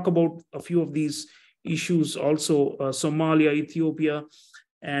we'll talk about a few of these issues also, Somalia, Ethiopia,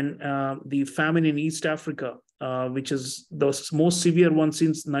 and the famine in East Africa, which is the most severe one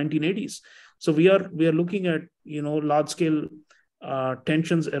since 1980s. So we are looking at large-scale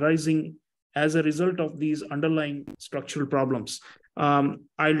tensions arising as a result of these underlying structural problems.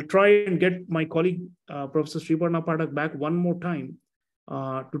 I'll try and get my colleague, Professor Sriparna Pathak, back one more time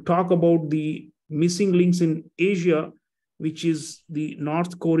to talk about the missing links in Asia, which is the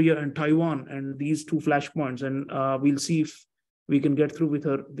North Korea and Taiwan, and these two flashpoints. And we'll see if we can get through with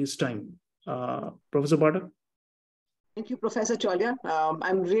her this time. Professor Pathak? Thank you, Professor Chaulia.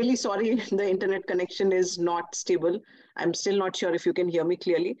 I'm really sorry the internet connection is not stable. I'm still not sure if you can hear me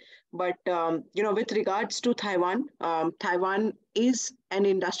clearly. But, with regards to Taiwan, Taiwan is an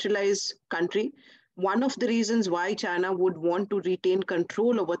industrialized country. One of the reasons why China would want to retain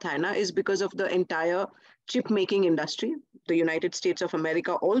control over Taiwan is because of the entire chip-making industry. The United States of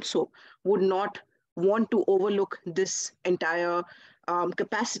America also would not want to overlook this entire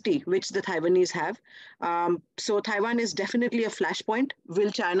capacity which the Taiwanese have. So Taiwan is definitely a flashpoint.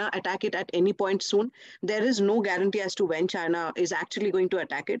 Will China attack it at any point soon? There is no guarantee as to when China is actually going to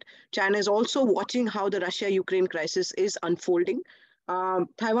attack it. China is also watching how the Russia-Ukraine crisis is unfolding.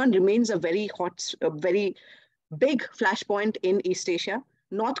 Taiwan remains a very big flashpoint in East Asia.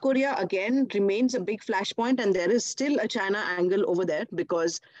 North Korea, again, remains a big flashpoint, and there is still a China angle over there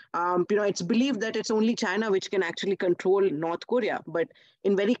because, it's believed that it's only China which can actually control North Korea. But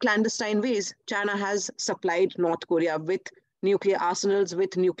in very clandestine ways, China has supplied North Korea with nuclear arsenals,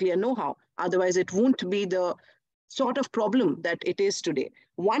 with nuclear know-how. Otherwise, it won't be the sort of problem that it is today.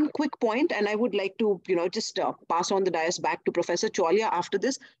 One quick point, and I would like to, just pass on the dais back to Professor Chaulia after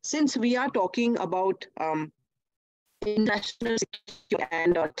this, since we are talking about international security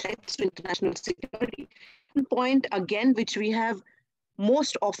and threats to international security. One point again, which we have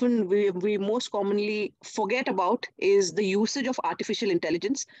most often we most commonly forget about is the usage of artificial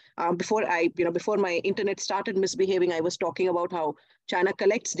intelligence. Before my internet started misbehaving, I was talking about how China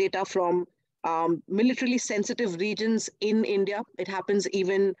collects data from militarily sensitive regions in India. It happens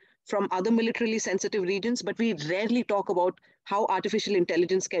even from other militarily sensitive regions, but we rarely talk about how artificial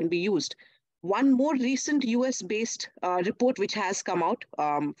intelligence can be used. One more recent US-based report which has come out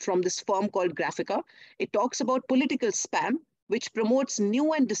from this firm called Graphica, it talks about political spam, which promotes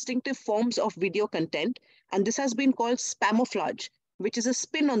new and distinctive forms of video content. And this has been called spamouflage, which is a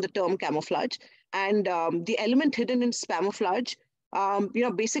spin on the term camouflage. And the element hidden in spamouflage,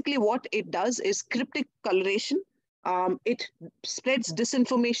 basically what it does is cryptic coloration. It spreads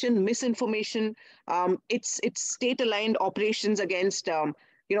disinformation, misinformation. It's state-aligned operations against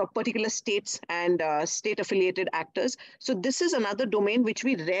particular states and state-affiliated actors. So this is another domain which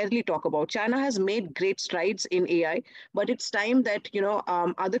we rarely talk about. China has made great strides in AI, but it's time that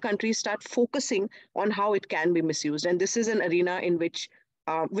other countries start focusing on how it can be misused. And this is an arena in which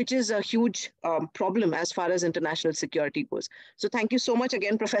is a huge problem as far as international security goes. So thank you so much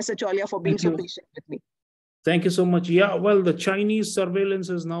again, Professor Chaulia, for being so patient with me. Thank you so much. Yeah, well, the Chinese surveillance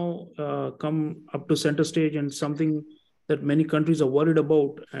has now come up to center stage, and something that many countries are worried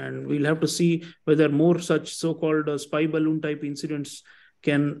about. And we'll have to see whether more such so-called spy balloon type incidents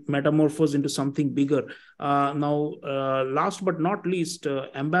can metamorphose into something bigger. Now, last but not least,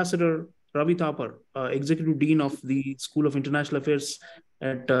 Ambassador Ravi Thapar, Executive Dean of the School of International Affairs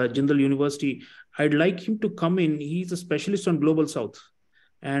at Jindal University. I'd like him to come in. He's a specialist on Global South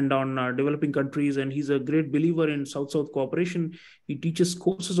and on developing countries, and he's a great believer in South-South cooperation. He teaches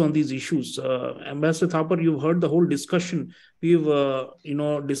courses on these issues. Ambassador Thapar, you've heard the whole discussion. We've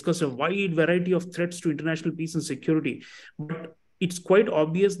discussed a wide variety of threats to international peace and security, but it's quite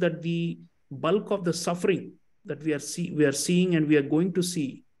obvious that the bulk of the suffering that we are seeing and we are going to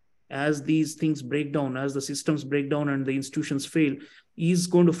see as these things break down, as the systems break down and the institutions fail, is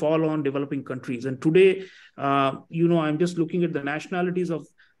going to fall on developing countries. And today, I'm just looking at the nationalities of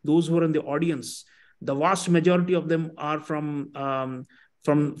those who are in the audience. The vast majority of them are from the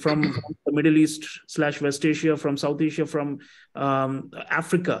Middle East / West Asia, from South Asia, from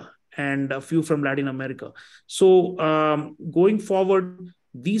Africa, and a few from Latin America. So going forward,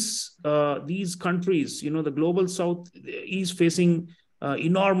 these countries, the Global South is facing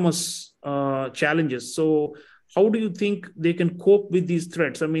enormous challenges. So how do you think they can cope with these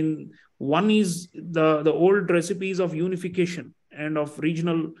threats? I mean, one is the old recipes of unification and of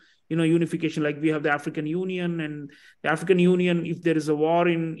regional unification. Like we have the African Union, and the African Union, if there is a war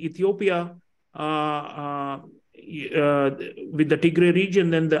in Ethiopia with the Tigray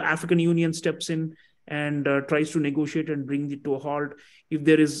region, then the African Union steps in and tries to negotiate and bring it to a halt. If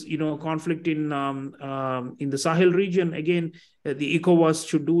there is conflict in the Sahel region, again, the ECOWAS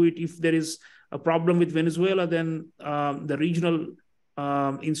should do it. If there is a problem with Venezuela, then the regional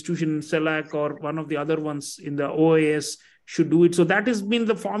institution, CELAC, or one of the other ones in the OAS should do it. So that has been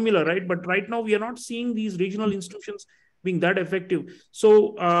the formula, right? But right now we are not seeing these regional institutions being that effective.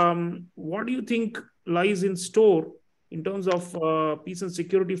 So what do you think lies in store in terms of peace and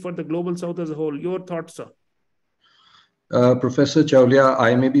security for the Global South as a whole? Your thoughts, sir? Professor Chaulia,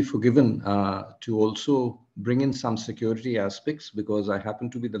 I may be forgiven to also bring in some security aspects, because I happen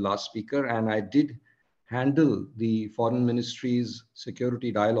to be the last speaker and I did handle the Foreign Ministry's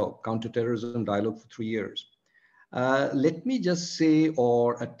security dialogue, counterterrorism dialogue, for 3 years. Let me just say,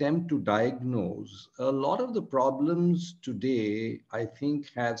 or attempt to diagnose, a lot of the problems today, I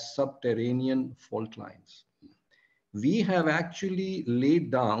think, have subterranean fault lines. We have actually laid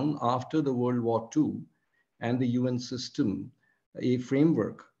down, after the World War II and the UN system, a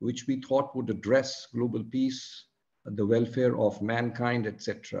framework which we thought would address global peace, the welfare of mankind,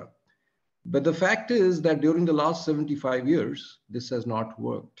 etc. But the fact is that during the last 75 years, this has not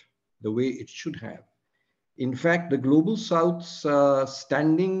worked the way it should have. In fact, the Global South's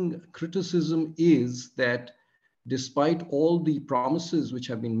standing criticism is that despite all the promises which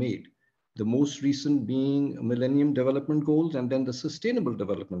have been made, the most recent being Millennium Development Goals and then the Sustainable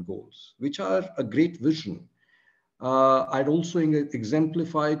Development Goals, which are a great vision. I'd also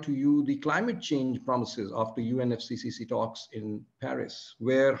exemplify to you the climate change promises after UNFCCC talks in Paris,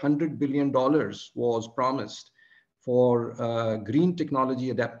 where $100 billion was promised for green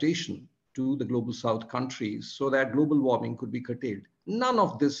technology adaptation to the Global South countries so that global warming could be curtailed. None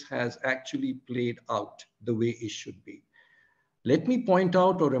of this has actually played out the way it should be. Let me point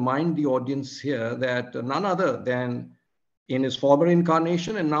out or remind the audience here that none other than, in his former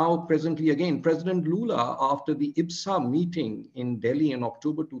incarnation and now presently again, President Lula, after the IPSA meeting in Delhi in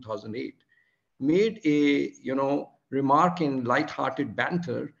October 2008, made a remark in light-hearted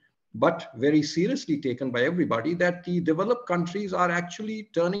banter, but very seriously taken by everybody, that the developed countries are actually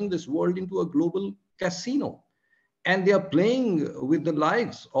turning this world into a global casino. And they are playing with the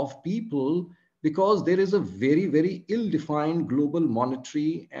lives of people because there is a very, very ill-defined global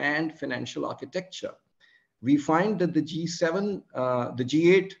monetary and financial architecture. We find that the G7, the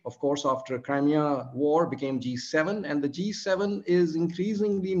G8, of course, after Crimea War became G7, and the G7 is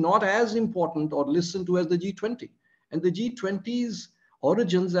increasingly not as important or listened to as the G20. And the G20's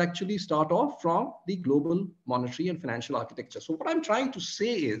origins actually start off from the global monetary and financial architecture. So what I'm trying to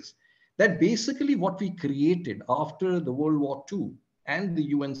say is that basically what we created after the World War II and the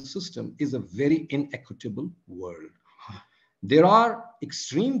UN system is a very inequitable world. There are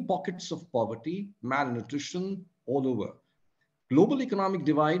extreme pockets of poverty, malnutrition all over. Global economic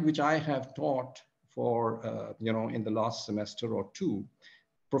divide, which I have taught for, in the last semester or two,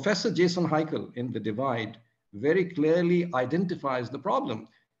 Professor Jason Heikel in The Divide very clearly identifies the problem.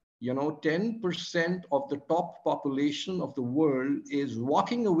 10% of the top population of the world is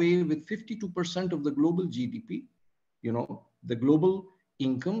walking away with 52% of the global GDP, the global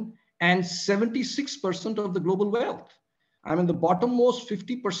income, and 76% of the global wealth. I mean, the bottommost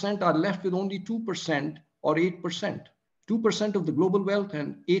 50% are left with only 2% or 8%. 2% of the global wealth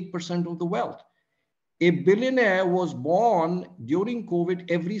and 8% of the wealth. A billionaire was born during COVID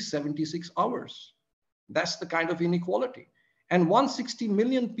every 76 hours. That's the kind of inequality. And 160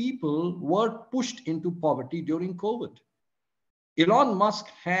 million people were pushed into poverty during COVID. Elon Musk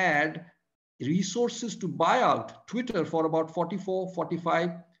had resources to buy out Twitter for about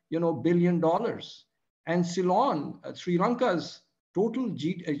 $45 billion. And Ceylon, Sri Lanka's total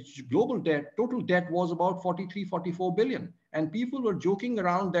global debt was about 44 billion. And people were joking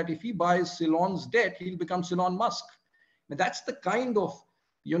around that if he buys Ceylon's debt, he'll become Elon Musk. And that's the kind of,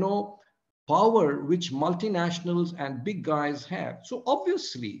 power which multinationals and big guys have. So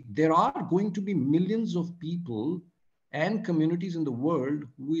obviously, there are going to be millions of people and communities in the world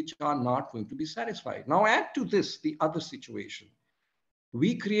which are not going to be satisfied. Now add to this the other situation.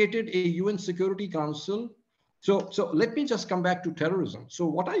 We created a UN Security Council. So let me just come back to terrorism. So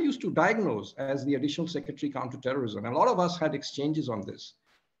what I used to diagnose as the additional secretary counterterrorism, and a lot of us had exchanges on this,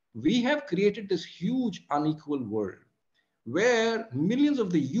 we have created this huge unequal world where millions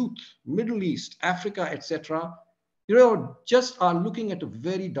of the youth, Middle East, Africa, etc., just are looking at a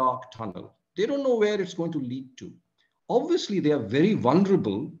very dark tunnel. They don't know where it's going to lead to. Obviously, they are very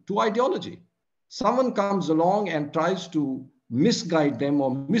vulnerable to ideology. Someone comes along and tries to misguide them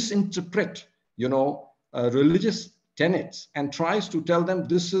or misinterpret, religious tenets and tries to tell them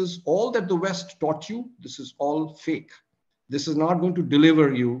this is all that the West taught you. This is all fake. This is not going to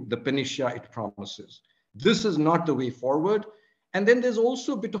deliver you the panacea it promises. This is not the way forward. And then there's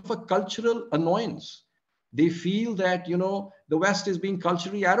also a bit of a cultural annoyance. They feel that, the West is being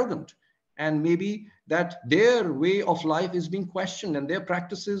culturally arrogant and maybe that their way of life is being questioned and their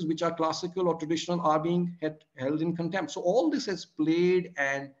practices, which are classical or traditional, are being held in contempt. So all this has played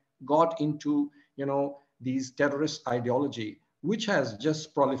and got into, these terrorist ideology, which has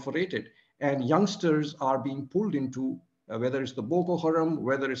just proliferated. And youngsters are being pulled into whether it's the Boko Haram,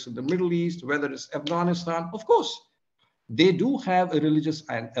 whether it's in the Middle East, whether it's Afghanistan. Of course, they do have a religious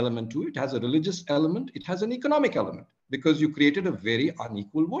element to it. It has a religious element. It has an economic element because you created a very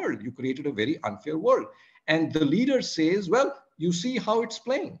unequal world. You created a very unfair world. And the leader says, well, you see how it's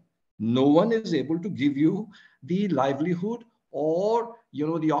playing. No one is able to give you the livelihood or,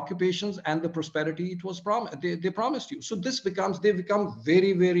 the occupations and the prosperity it was they promised you. So they become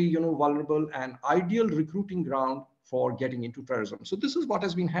very, very, vulnerable and ideal recruiting ground for getting into terrorism. So this is what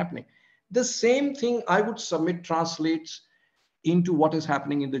has been happening. The same thing I would submit translates into what is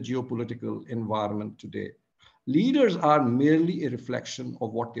happening in the geopolitical environment today. Leaders are merely a reflection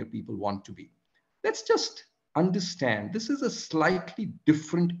of what their people want to be. Let's just understand this is a slightly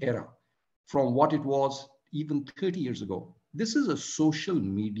different era from what it was even 30 years ago. This is a social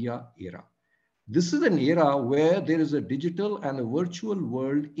media era. This is an era where there is a digital and a virtual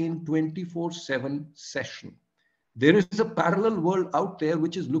world in 24/7 session. There is a parallel world out there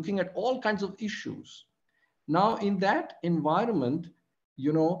which is looking at all kinds of issues. Now, in that environment,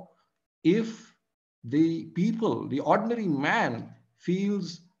 if the people, the ordinary man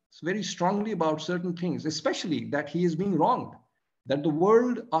feels very strongly about certain things, especially that he is being wronged, that the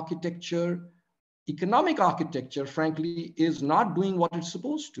world architecture, economic architecture, frankly, is not doing what it's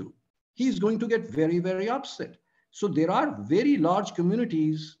supposed to, he's going to get very, very upset. So there are very large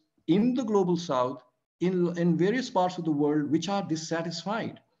communities in the global South, in various parts of the world, which are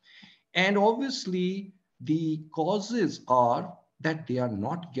dissatisfied. And obviously, the causes are that they are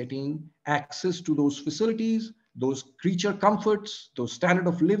not getting access to those facilities. those creature comforts, those standard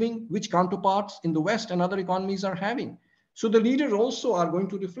of living, which counterparts in the West and other economies are having. So the leaders also are going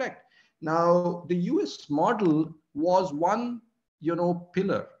to reflect. Now, the US model was one,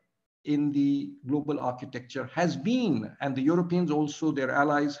 pillar in the global architecture, has been, and the Europeans also, their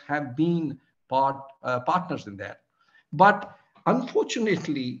allies, have been partners in that. But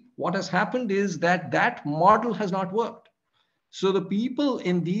unfortunately, what has happened is that that model has not worked. So the people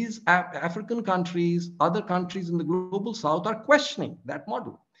in these African countries, other countries in the global south are questioning that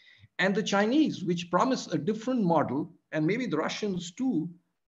model. And the Chinese, which promise a different model, and maybe the Russians too,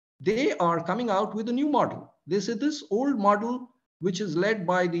 they are coming out with a new model. They say this old model, which is led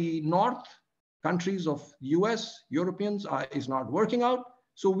by the North countries of US, Europeans, is not working out.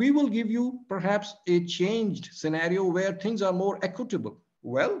 So we will give you perhaps a changed scenario where things are more equitable.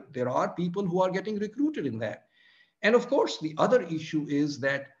 Well, there are people who are getting recruited in that. And of course, the other issue is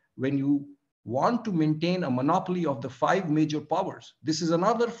that when you want to maintain a monopoly of the 5 major powers, this is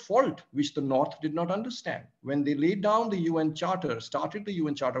another fault which the North did not understand. When they laid down the UN Charter, started the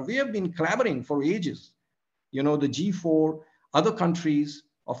UN Charter, we have been clamoring for ages. The G4, other countries,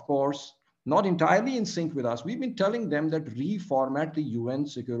 of course, not entirely in sync with us. We've been telling them that reformat the UN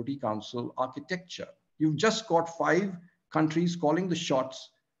Security Council architecture. You've just got 5 countries calling the shots.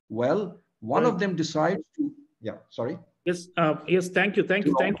 Well, one of them decides to, sorry. Yes, yes, thank you,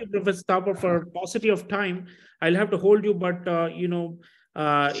 Professor Thapa, for paucity of time. I'll have to hold you, but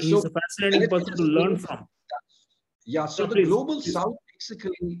he's a fascinating person to learn from. Yeah, so the global south,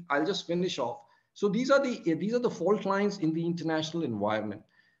 basically, I'll just finish off. So these are the fault lines in the international environment.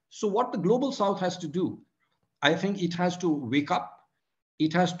 So what the global south has to do, I think it has to wake up,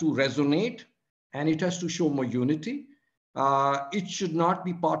 it has to resonate, and it has to show more unity. It should not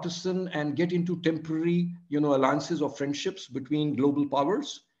be partisan and get into temporary, alliances or friendships between global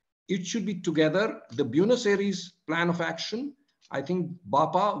powers. It should be together. The Buenos Aires Plan of Action, I think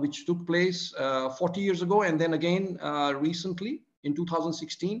BAPA, which took place 40 years ago, and then again recently in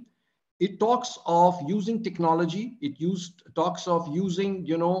 2016, it talks of using technology. It talks of using,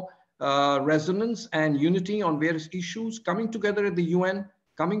 resonance and unity on various issues, coming together at the UN,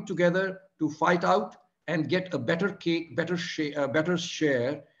 coming together to fight out and get a better cake, better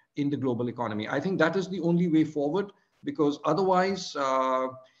share in the global economy. I think that is the only way forward, because otherwise,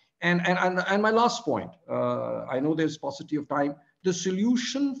 and my last point, I know there's paucity of time, the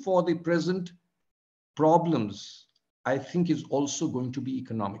solution for the present problems, I think, is also going to be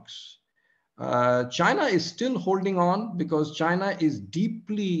economics. China is still holding on because China is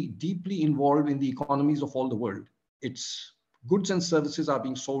deeply, deeply involved in the economies of all the world. Its goods and services are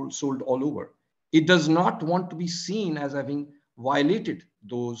being sold all over. It does not want to be seen as having violated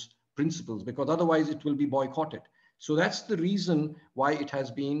those principles, because otherwise it will be boycotted. So that's the reason why it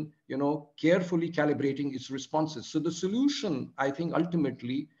has been, carefully calibrating its responses. So the solution, I think,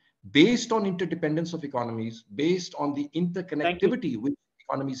 ultimately, based on interdependence of economies, based on the interconnectivity which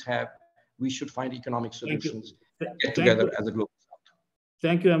economies have, we should find economic solutions, get together as a global south.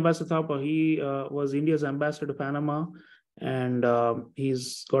 Thank you, Ambassador Thapa. He was India's ambassador to Panama, and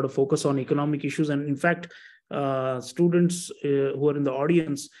he's got a focus on economic issues. And in fact, students who are in the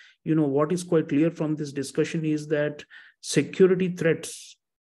audience, what is quite clear from this discussion is that security threats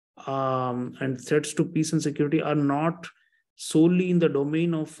and threats to peace and security are not solely in the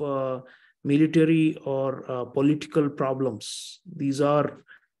domain of military or political problems. They're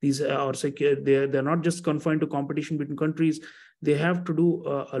not just confined to competition between countries. They have to do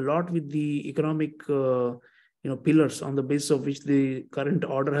a lot with the economic pillars on the basis of which the current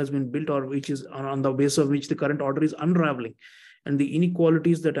order has been built, or which is on the basis of which the current order is unraveling. And the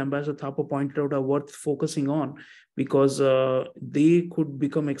inequalities that Ambassador Thapa pointed out are worth focusing on, because they could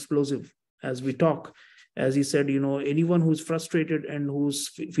become explosive as we talk. As he said, anyone who's frustrated and who's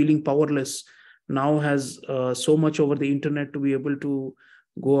feeling powerless now has so much over the internet to be able to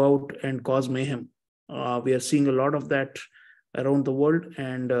go out and cause mayhem. We are seeing a lot of that around the world,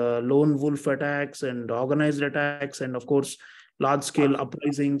 and lone wolf attacks and organized attacks, and of course, large-scale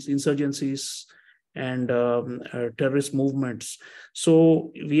uprisings, insurgencies, and terrorist movements.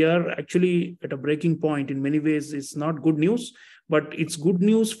 So we are actually at a breaking point. In many ways, it's not good news, but it's good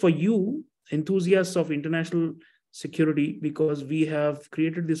news for you, enthusiasts of international security, because we have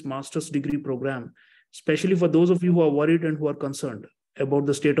created this master's degree program, especially for those of you who are worried and who are concerned about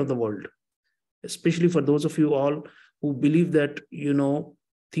the state of the world, especially for those of you all who believe that,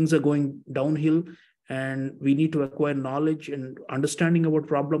 things are going downhill and we need to acquire knowledge and understanding about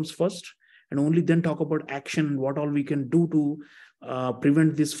problems first, and only then talk about action and what all we can do to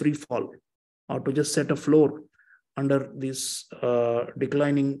prevent this free fall, or to just set a floor under this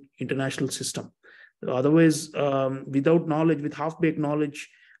declining international system. Otherwise, without knowledge, with half-baked knowledge,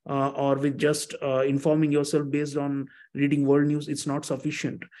 or with just informing yourself based on reading world news, it's not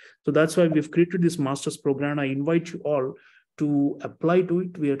sufficient. So that's why we've created this master's program. I invite you all to apply to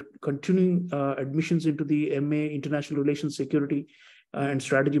it. We are continuing admissions into the MA International Relations Security and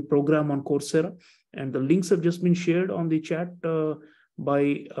Strategy program on Coursera. And the links have just been shared on the chat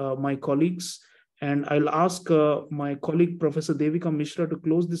by my colleagues. And I'll ask my colleague, Professor Devika Mishra, to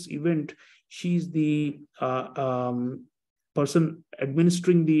close this event. She's the person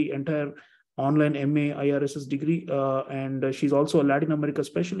administering the entire online MA IRSS degree, and she's also a Latin America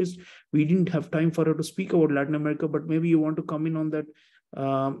specialist. We didn't have time for her to speak about Latin America, but maybe you want to come in on that,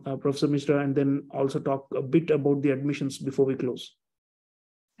 Professor Mishra, and then also talk a bit about the admissions before we close.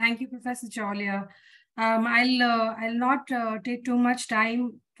 Thank you, Professor Chaulia. I'll not take too much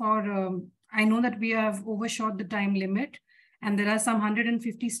time for, I know that we have overshot the time limit, and there are some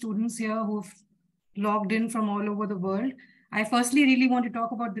 150 students here who've logged in from all over the world. I firstly really want to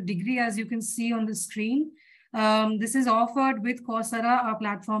talk about the degree, as you can see on the screen. This is offered with Coursera, our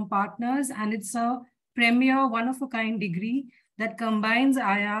platform partners, and it's a premier one-of-a-kind degree that combines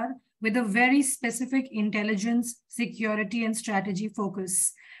IR with a very specific intelligence, security, and strategy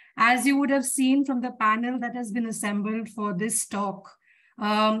focus. As you would have seen from the panel that has been assembled for this talk,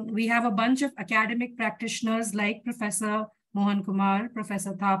 we have a bunch of academic practitioners like Professor Mohan Kumar,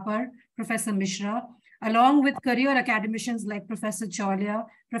 Professor Thapar, Professor Mishra, along with career academicians like Professor Chaulia,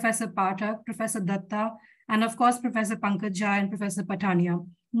 Professor Pathak, Professor Datta, and of course, Professor Pankaj Jha and Professor Patania.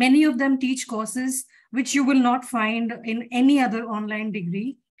 Many of them teach courses which you will not find in any other online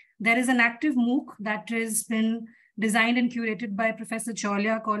degree. There is an active MOOC that has been designed and curated by Professor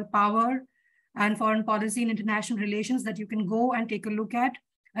Chaulia called Power and Foreign Policy and International Relations that you can go and take a look at.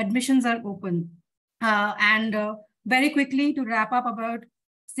 Admissions are open. Very quickly to wrap up about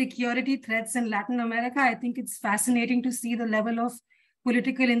security threats in Latin America, I think it's fascinating to see the level of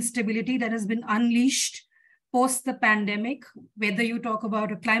political instability that has been unleashed post the pandemic, whether you talk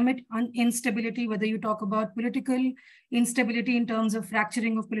about a climate instability, whether you talk about political instability in terms of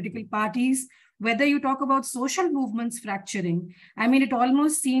fracturing of political parties, whether you talk about social movements fracturing. I mean, it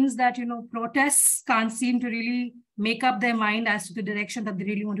almost seems that, you know, protests can't seem to really make up their mind as to the direction that they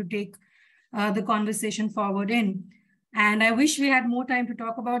really want to take the conversation forward in. And I wish we had more time to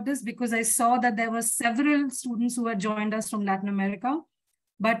talk about this, because I saw that there were several students who had joined us from Latin America.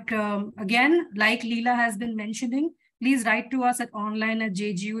 But again, like Leela has been mentioning, please write to us at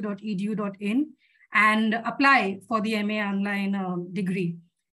online@jgu.edu.in and apply for the MA online degree.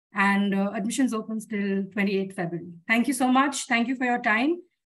 And admissions opens till 28th February. Thank you so much. Thank you for your time.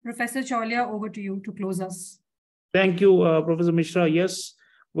 Professor Chaulia, over to you to close us. Thank you, Professor Mishra. Yes,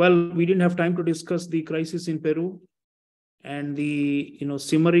 well, we didn't have time to discuss the crisis in Peru and the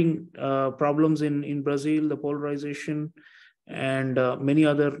simmering problems in Brazil, the polarization, and many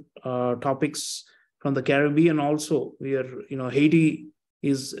other topics from the Caribbean also, where Haiti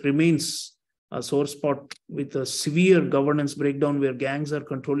remains a sore spot with a severe governance breakdown where gangs are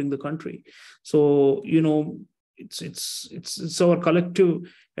controlling the country. So it's our collective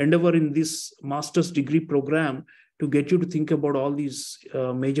endeavor in this master's degree program to get you to think about all these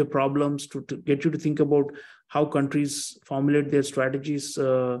major problems, to get you to think about how countries formulate their strategies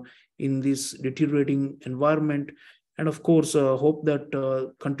in this deteriorating environment. And of course, hope that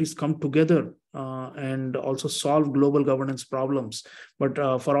countries come together and also solve global governance problems. But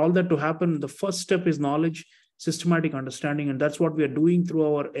for all that to happen, the first step is knowledge, systematic understanding, and that's what we are doing through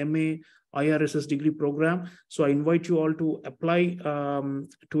our MA IRSS degree program. So I invite you all to apply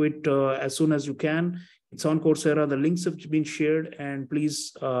to it as soon as you can. It's on Coursera. The links have been shared, and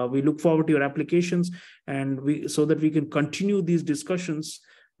please, we look forward to your applications, and so that we can continue these discussions,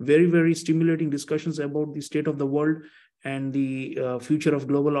 very, very stimulating discussions about the state of the world and the future of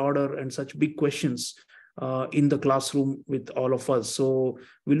global order and such big questions in the classroom with all of us. So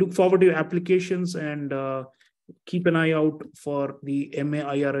we look forward to your applications, and keep an eye out for the MA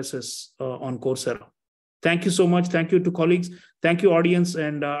IRSS on Coursera. Thank you so much. Thank you to colleagues. Thank you, audience.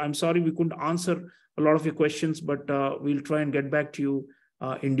 And I'm sorry we couldn't answer a lot of your questions, but we'll try and get back to you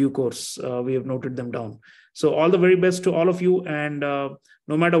in due course. We have noted them down. So all the very best to all of you. And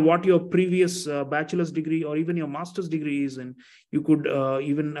no matter what your previous bachelor's degree or even your master's degree is in, you could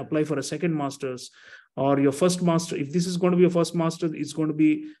even apply for a second master's or your first master. If this is going to be your first master, it's going to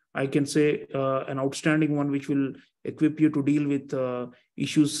be, I can say, an outstanding one, which will equip you to deal with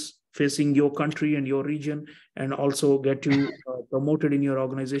issues facing your country and your region, and also get you promoted in your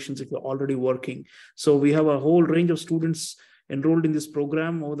organizations if you're already working. So we have a whole range of students enrolled in this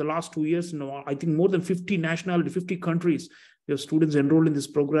program over the last 2 years. I think more than 50 nationalities, 50 countries. We have students enrolled in this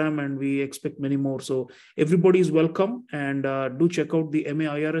program, and we expect many more. So everybody is welcome, and do check out the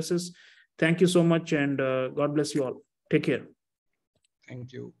MAIRSS. Thank you so much, and God bless you all. Take care.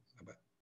 Thank you.